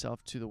bring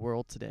yourself to the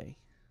world today.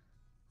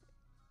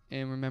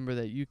 And remember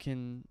that you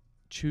can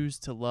choose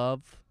to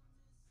love,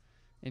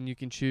 and you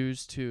can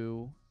choose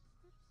to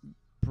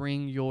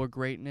bring your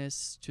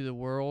greatness to the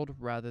world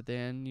rather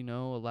than,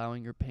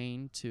 allowing your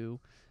pain to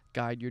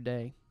guide your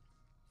day.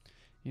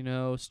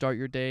 Start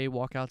your day,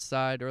 walk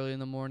outside early in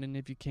the morning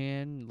if you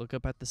can, look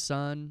up at the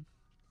sun,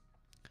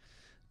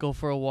 go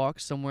for a walk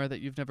somewhere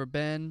that you've never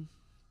been.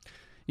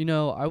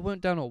 I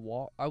went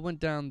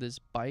down this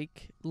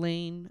bike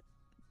lane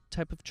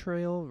type of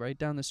trail right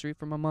down the street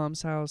from my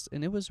mom's house,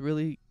 and it was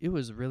really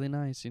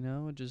nice.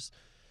 Just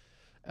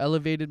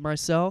elevated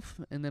myself,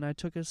 and then I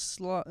took a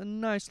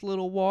nice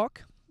little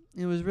walk.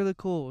 It was really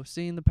cool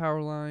seeing the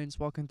power lines,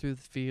 walking through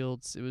the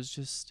fields. It was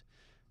just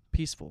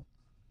peaceful.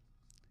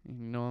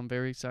 I'm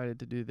very excited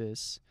to do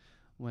this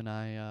when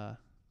I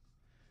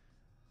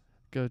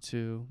go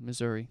to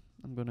Missouri.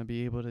 I'm going to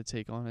be able to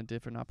take on a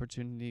different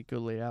opportunity, go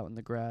lay out in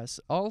the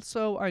grass.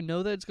 Also, I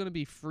know that it's going to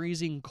be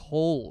freezing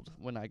cold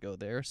when I go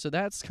there, so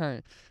that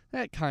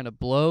kind of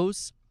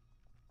blows.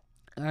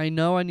 I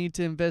know I need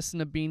to invest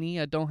in a beanie.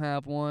 I don't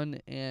have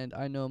one, and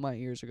I know my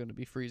ears are going to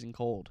be freezing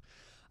cold.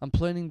 I'm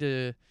planning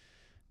to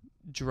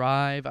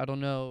drive. I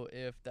don't know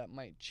if that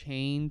might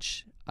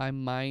change. I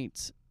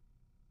might,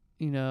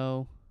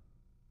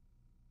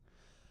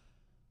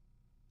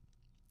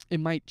 it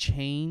might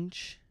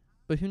change,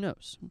 but who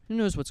knows? Who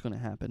knows what's going to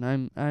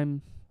happen?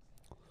 I'm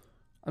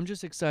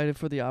just excited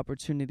for the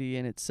opportunity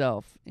in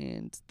itself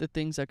and the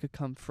things that could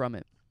come from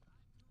it.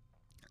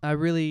 I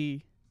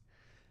really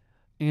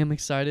am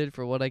excited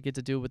for what I get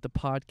to do with the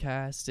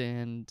podcast,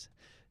 and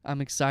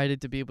I'm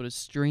excited to be able to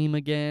stream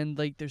again.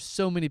 Like, there's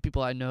so many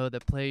people I know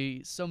that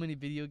play so many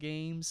video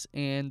games,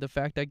 and the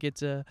fact I get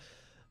to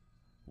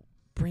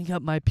bring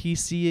up my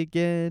PC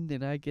again,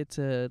 and I get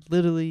to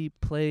literally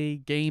play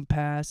Game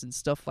Pass and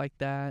stuff like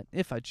that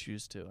if I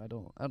choose to. I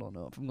don't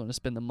know if I'm going to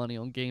spend the money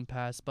on Game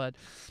Pass, but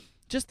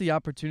just the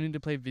opportunity to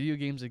play video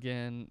games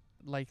again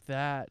like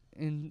that,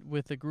 and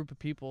with a group of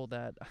people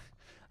that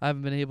I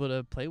haven't been able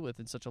to play with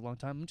in such a long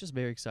time, I'm just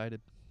very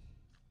excited.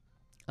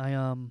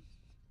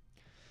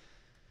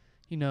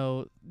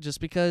 Just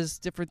because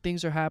different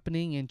things are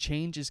happening and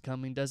change is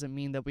coming doesn't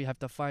mean that we have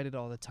to fight it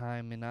all the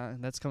time.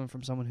 And that's coming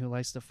from someone who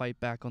likes to fight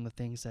back on the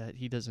things that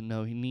he doesn't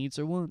know he needs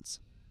or wants.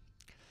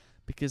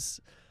 Because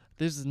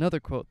there's another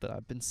quote that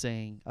I've been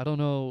saying. I don't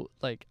know,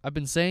 I've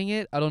been saying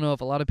it. I don't know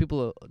if a lot of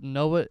people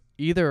know it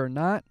either or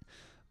not.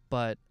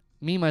 But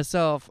me,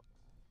 myself,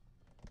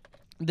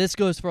 this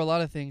goes for a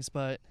lot of things.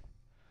 But,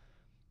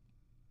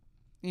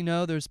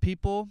 there's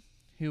people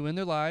who in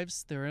their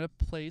lives, they're in a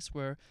place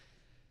where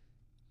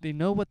they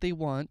know what they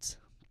want,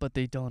 but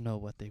they don't know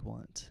what they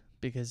want,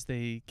 because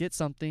they get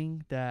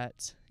something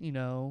that,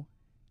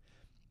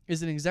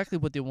 isn't exactly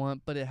what they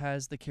want, but it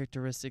has the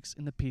characteristics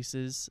and the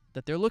pieces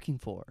that they're looking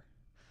for.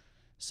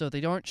 So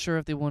they aren't sure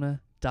if they want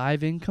to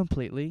dive in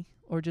completely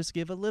or just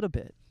give a little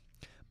bit.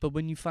 But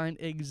when you find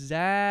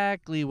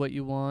exactly what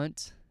you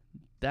want,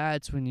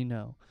 that's when you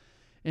know.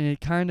 And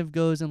it kind of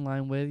goes in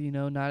line with,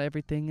 not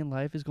everything in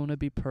life is going to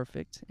be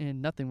perfect,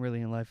 and nothing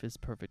really in life is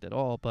perfect at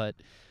all, but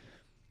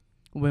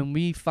when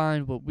we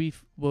find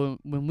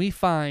when we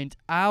find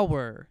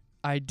our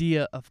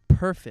idea of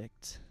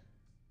perfect,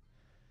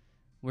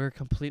 we're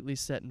completely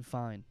set and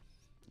fine.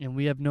 And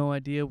we have no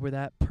idea where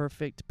that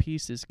perfect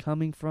piece is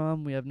coming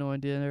from. We have no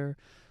idea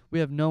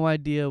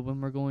when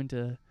we're going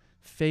to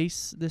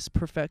face this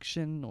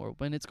perfection or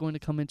when it's going to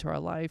come into our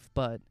life,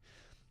 but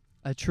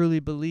I truly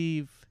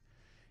believe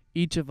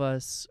each of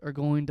us are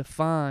going to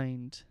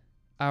find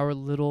our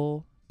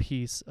little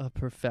piece of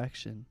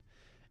perfection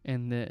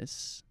in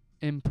this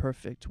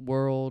imperfect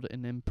world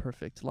and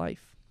imperfect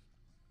life.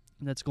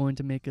 And that's going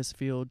to make us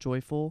feel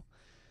joyful.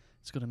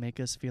 It's going to make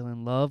us feel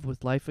in love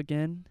with life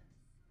again.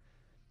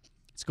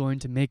 It's going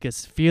to make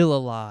us feel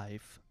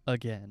alive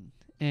again.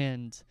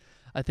 And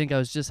I think I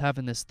was just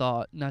having this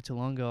thought not too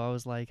long ago. I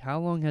was like, how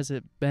long has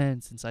it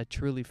been since I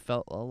truly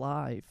felt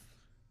alive?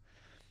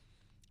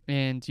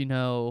 And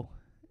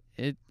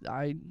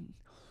I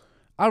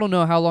don't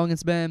know how long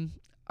it's been.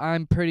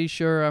 I'm pretty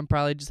sure I'm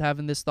probably just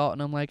having this thought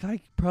and I'm like,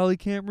 I probably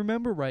can't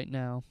remember right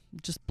now.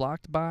 Just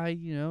blocked by,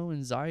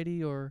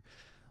 anxiety or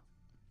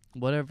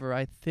whatever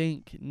I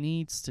think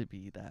needs to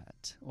be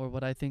that, or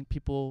what I think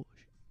people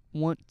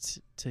want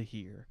to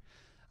hear.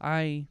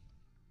 I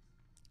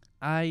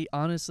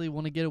honestly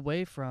want to get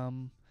away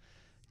from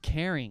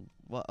caring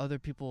what other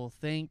people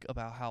think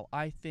about how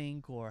I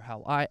think or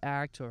how I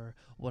act or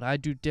what I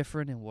do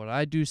different and what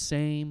I do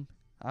same.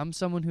 I'm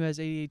someone who has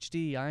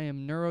ADHD. I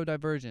am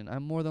neurodivergent.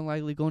 I'm more than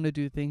likely going to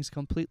do things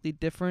completely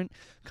different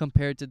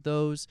compared to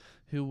those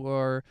who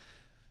are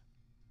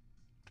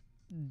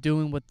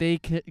doing what they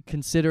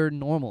consider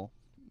normal.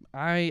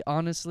 I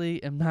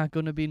honestly am not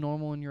going to be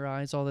normal in your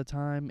eyes all the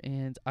time,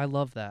 and I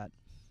love that.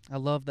 I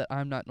love that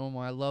I'm not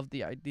normal. I love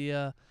the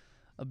idea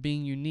of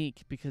being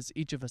unique because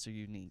each of us are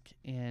unique.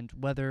 And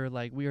whether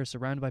we are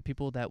surrounded by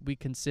people that we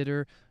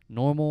consider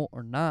normal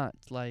or not,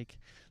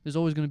 there's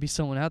always going to be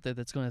someone out there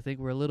that's going to think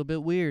we're a little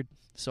bit weird.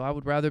 So I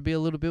would rather be a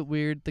little bit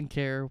weird than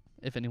care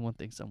if anyone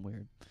thinks I'm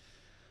weird.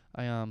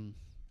 I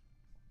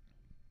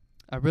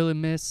really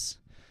miss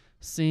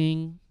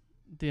seeing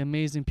the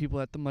amazing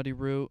people at the Muddy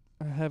Root.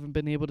 I haven't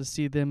been able to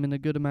see them in a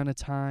good amount of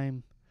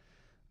time,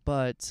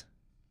 but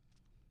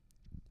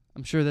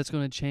I'm sure that's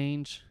going to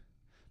change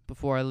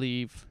before I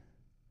leave.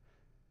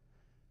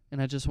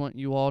 And I just want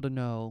you all to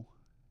know,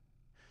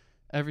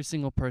 every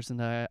single person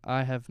that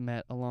I have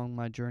met along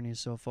my journey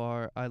so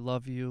far, I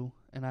love you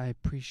and I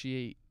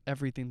appreciate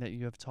everything that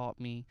you have taught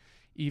me,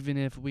 even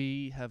if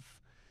we have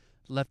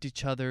left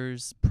each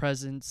other's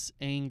presence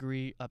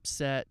angry,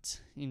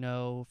 upset,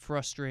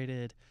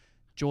 frustrated,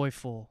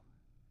 joyful,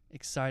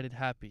 excited,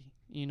 happy.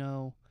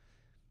 No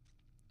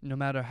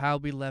matter how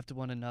we left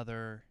one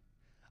another,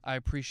 I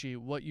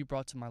appreciate what you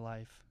brought to my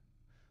life,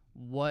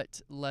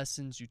 what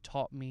lessons you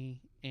taught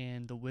me,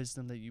 and the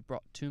wisdom that you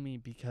brought to me,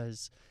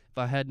 because if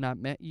I had not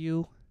met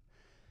you,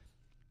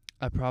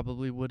 I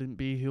probably wouldn't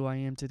be who I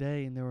am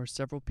today. And there were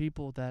several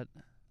people that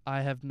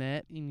I have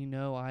met and,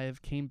 I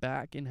have came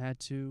back and had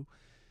to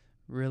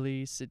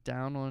really sit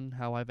down on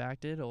how I've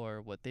acted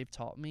or what they've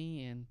taught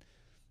me. And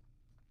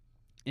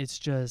it's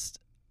just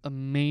a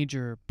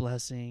major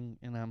blessing,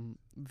 and I'm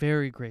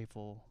very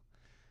grateful,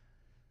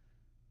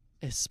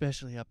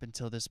 especially up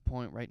until this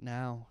point right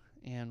now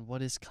and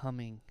what is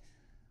coming.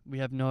 We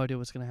have no idea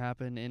what's going to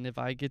happen, and if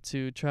I get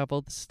to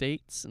travel the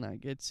states and I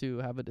get to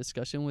have a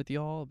discussion with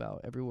y'all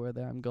about everywhere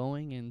that I'm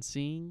going and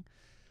seeing,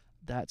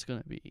 that's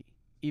going to be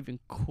even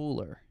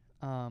cooler.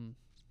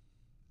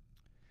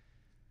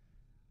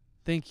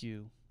 Thank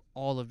you,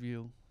 all of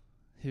you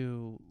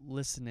who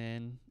listen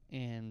in,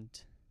 and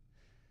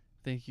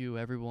thank you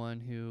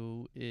everyone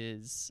who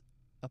is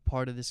a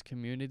part of this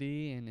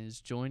community and is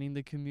joining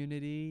the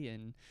community,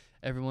 and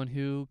everyone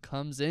who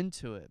comes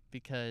into it,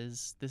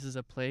 because this is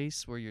a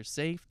place where you're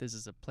safe. This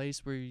is a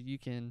place where you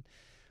can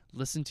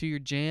listen to your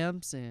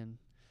jams and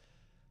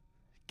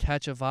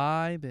catch a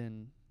vibe.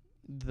 And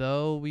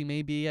though we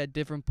may be at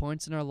different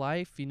points in our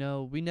life,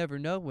 we never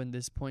know when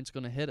this point's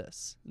going to hit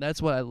us.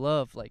 That's what I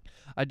love.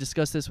 I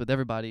discuss this with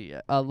everybody.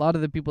 A lot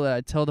of the people that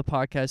I tell the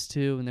podcast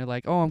to, and they're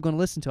like, oh, I'm going to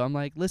listen to it. I'm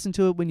like, listen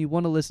to it when you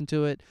want to listen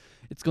to it.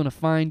 It's going to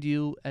find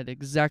you at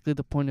exactly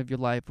the point of your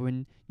life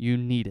when you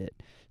need it.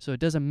 So it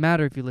doesn't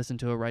matter if you listen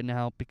to it right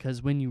now,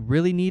 because when you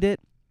really need it,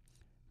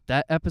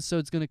 that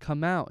episode's going to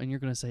come out and you're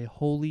going to say,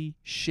 holy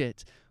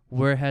shit,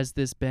 where has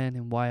this been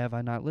and why have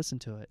I not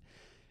listened to it?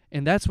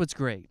 And that's what's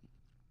great.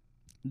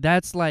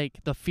 That's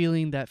the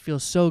feeling that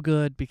feels so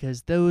good,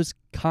 because those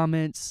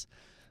comments,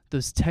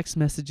 those text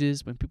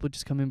messages, when people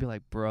just come in and be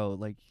like, bro,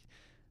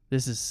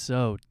 this is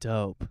so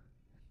dope.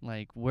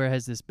 Where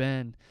has this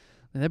been?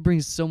 And that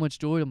brings so much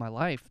joy to my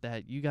life,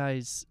 that you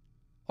guys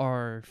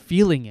are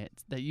feeling it,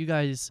 that you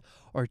guys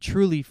are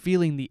truly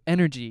feeling the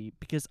energy,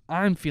 because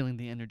I'm feeling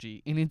the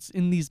energy. And it's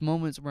in these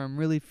moments where I'm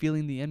really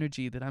feeling the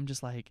energy that I'm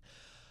just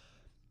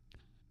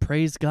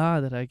praise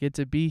God that I get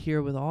to be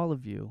here with all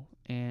of you,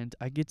 and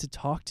I get to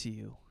talk to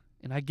you,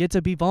 and I get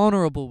to be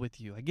vulnerable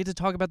with you. I get to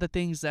talk about the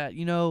things that,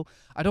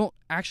 I don't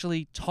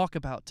actually talk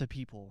about to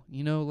people.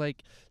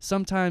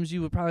 Sometimes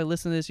you would probably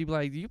listen to this, you'd be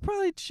like, you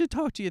probably should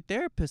talk to your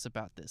therapist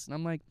about this. And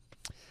I'm like,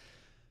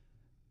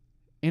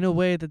 in a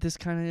way that this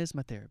kind of is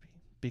my therapy,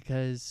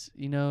 because,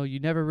 you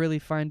never really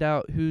find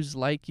out who's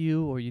like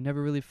you, or you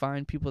never really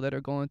find people that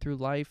are going through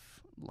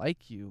life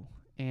like you.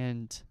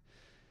 And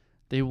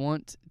they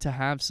want to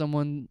have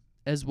someone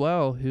as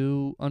well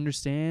who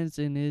understands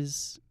and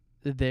is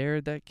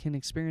there that can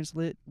experience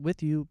it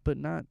with you, but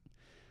not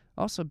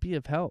also be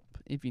of help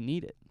if you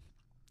need it.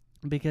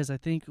 Because I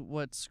think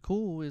what's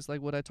cool is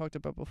what I talked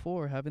about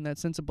before, having that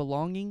sense of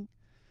belonging,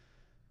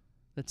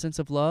 that sense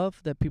of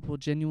love, that people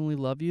genuinely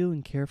love you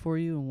and care for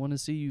you and want to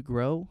see you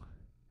grow.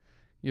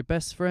 Your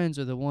best friends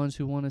are the ones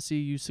who want to see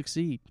you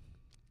succeed.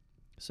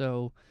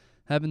 So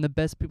having the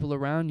best people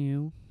around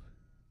you,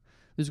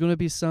 there's going to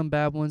be some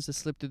bad ones that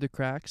slip through the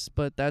cracks,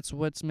 but that's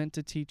what's meant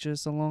to teach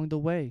us along the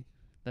way.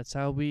 That's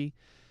how we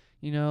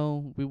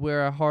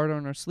wear our heart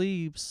on our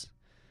sleeves,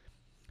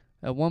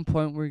 At one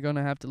point, we're going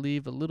to have to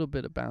leave a little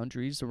bit of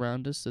boundaries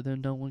around us so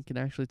then no one can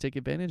actually take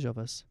advantage of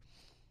us.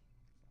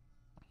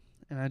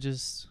 And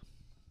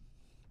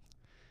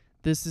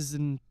this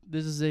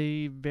is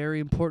a very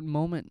important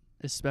moment,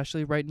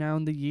 especially right now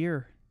in the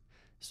year.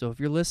 So if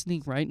you're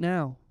listening right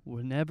now,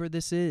 whenever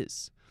this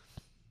is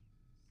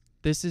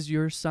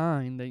your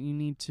sign that you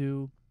need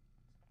to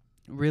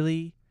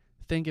really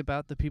think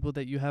about the people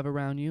that you have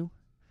around you.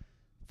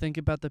 Think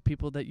about the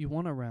people that you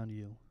want around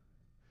you.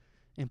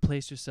 And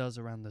place yourselves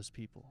around those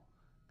people.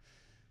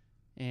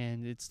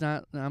 And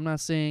I'm not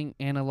saying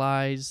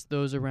analyze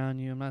those around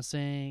you. I'm not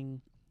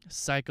saying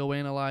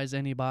psychoanalyze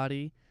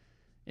anybody.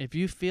 If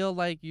you feel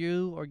like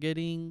you are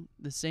getting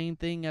the same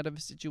thing out of a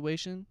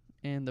situation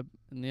and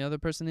the other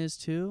person is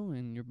too,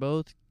 and you're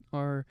both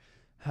are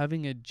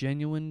having a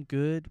genuine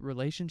good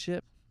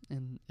relationship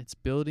and it's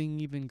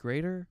building even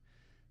greater,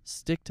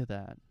 stick to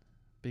that,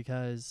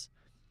 because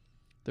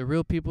the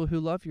real people who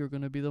love you are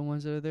going to be the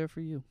ones that are there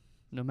for you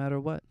no matter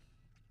what.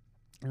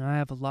 And I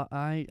have a lot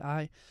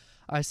I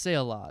say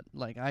a lot.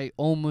 Like, I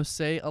almost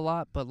say a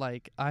lot, but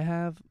like, I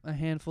have a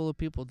handful of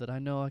people that I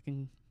know I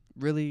can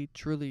really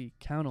truly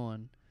count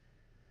on,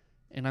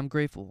 and I'm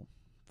grateful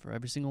for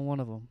every single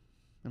one of them.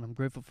 And I'm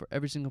grateful for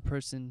every single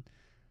person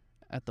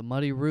at the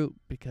Muddy Root,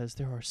 because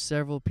there are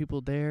several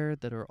people there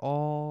that are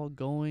all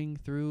going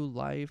through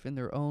life in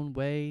their own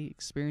way,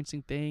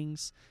 experiencing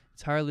things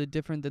entirely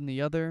different than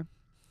the other.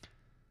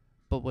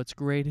 But what's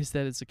great is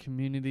that it's a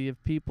community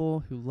of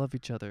people who love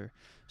each other.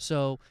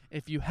 So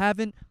if you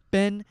haven't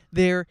been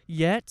there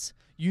yet,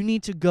 you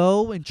need to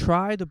go and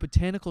try the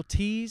botanical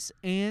teas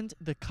and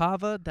the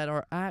kava that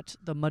are at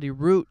the Muddy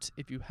Root.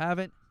 If you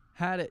haven't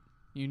had it,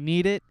 you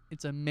need it.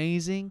 It's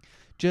amazing.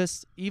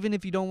 Just even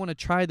if you don't want to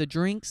try the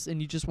drinks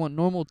and you just want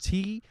normal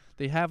tea,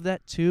 they have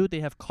that too.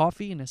 They have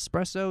coffee and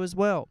espresso as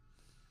well.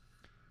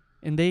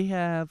 And they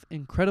have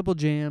incredible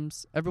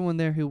jams. Everyone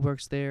there who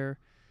works there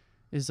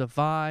is a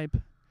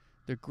vibe.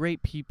 They're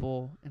great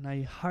people, and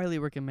I highly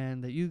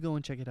recommend that you go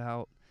and check it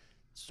out.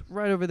 It's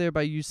right over there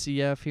by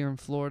UCF here in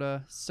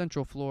Florida,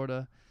 Central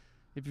Florida.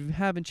 If you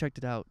haven't checked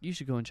it out, you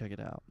should go and check it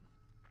out.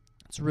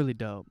 It's really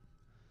dope.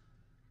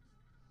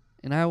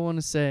 And I want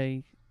to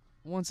say,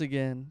 once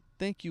again,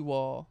 thank you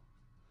all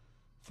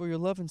for your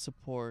love and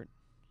support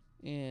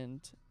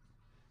and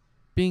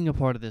being a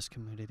part of this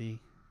community,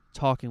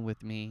 talking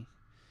with me,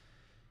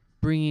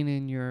 bringing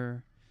in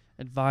your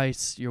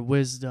advice, your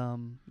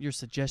wisdom, your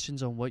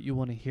suggestions on what you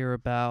want to hear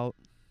about.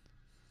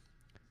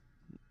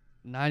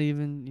 Not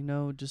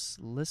even,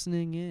 just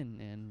listening in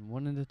and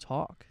wanting to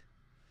talk.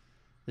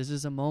 This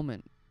is a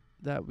moment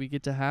that we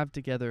get to have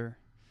together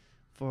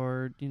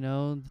for,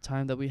 the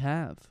time that we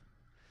have.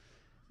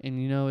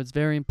 And, it's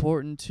very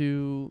important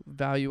to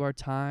value our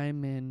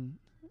time, and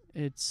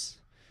it's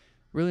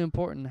really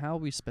important how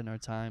we spend our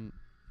time.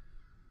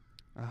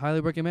 I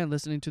highly recommend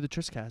listening to the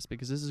Tristcast,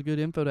 because this is good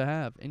info to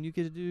have, and you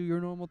get to do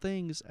your normal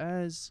things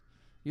as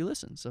you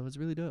listen, so it's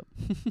really dope.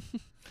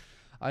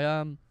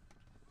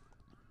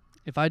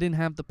 If I didn't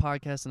have the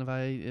podcast and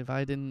if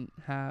I didn't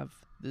have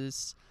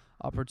this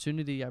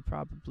opportunity, I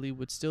probably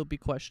would still be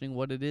questioning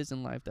what it is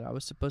in life that I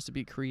was supposed to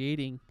be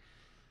creating,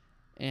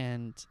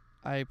 and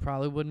I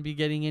probably wouldn't be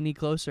getting any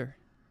closer.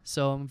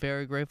 So I'm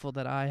very grateful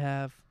that I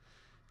have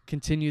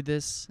continued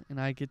this,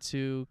 and I get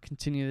to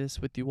continue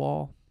this with you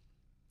all.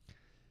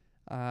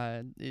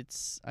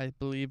 It's, I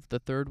believe, the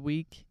third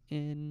week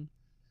in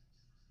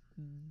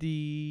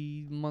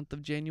the month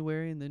of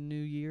January in the new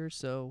year,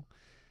 so,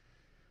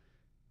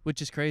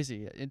 which is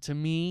crazy. And to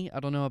me, I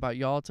don't know about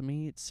y'all, to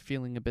me, it's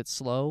feeling a bit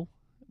slow,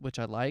 which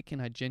I like,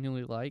 and I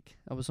genuinely like.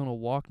 I was on a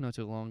walk not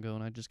too long ago,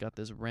 and I just got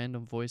this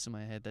random voice in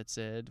my head that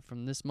said,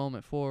 from this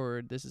moment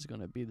forward, this is going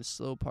to be the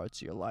slow parts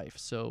of your life,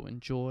 so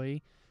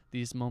enjoy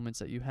these moments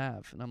that you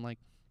have. And I'm like,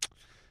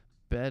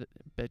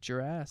 bet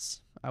your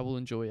ass, I will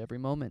enjoy every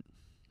moment,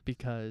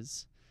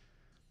 because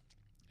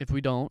if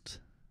we don't,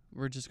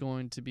 we're just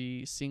going to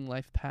be seeing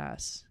life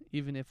pass,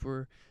 even if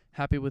we're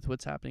happy with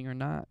what's happening or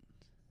not.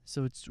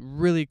 So it's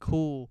really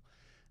cool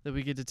that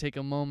we get to take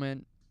a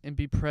moment and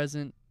be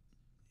present.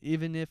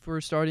 Even if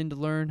we're starting to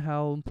learn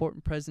how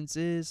important presence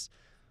is,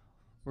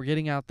 we're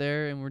getting out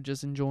there and we're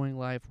just enjoying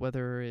life,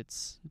 whether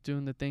it's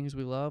doing the things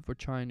we love or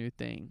trying new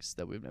things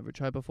that we've never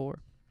tried before.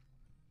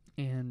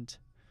 And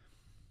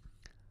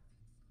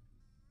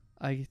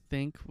I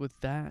think with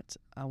that,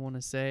 I want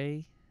to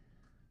say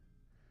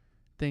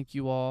thank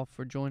you all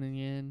for joining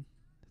in.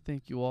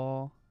 Thank you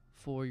all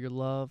for your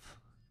love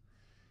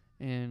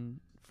and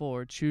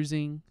for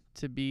choosing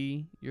to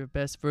be your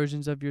best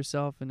versions of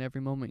yourself in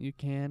every moment you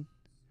can.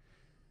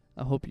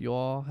 I hope you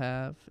all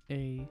have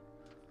a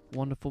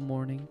wonderful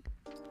morning,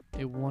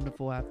 a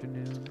wonderful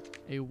afternoon,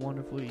 a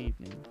wonderful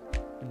evening,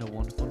 and a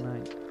wonderful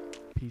night.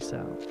 Peace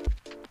out.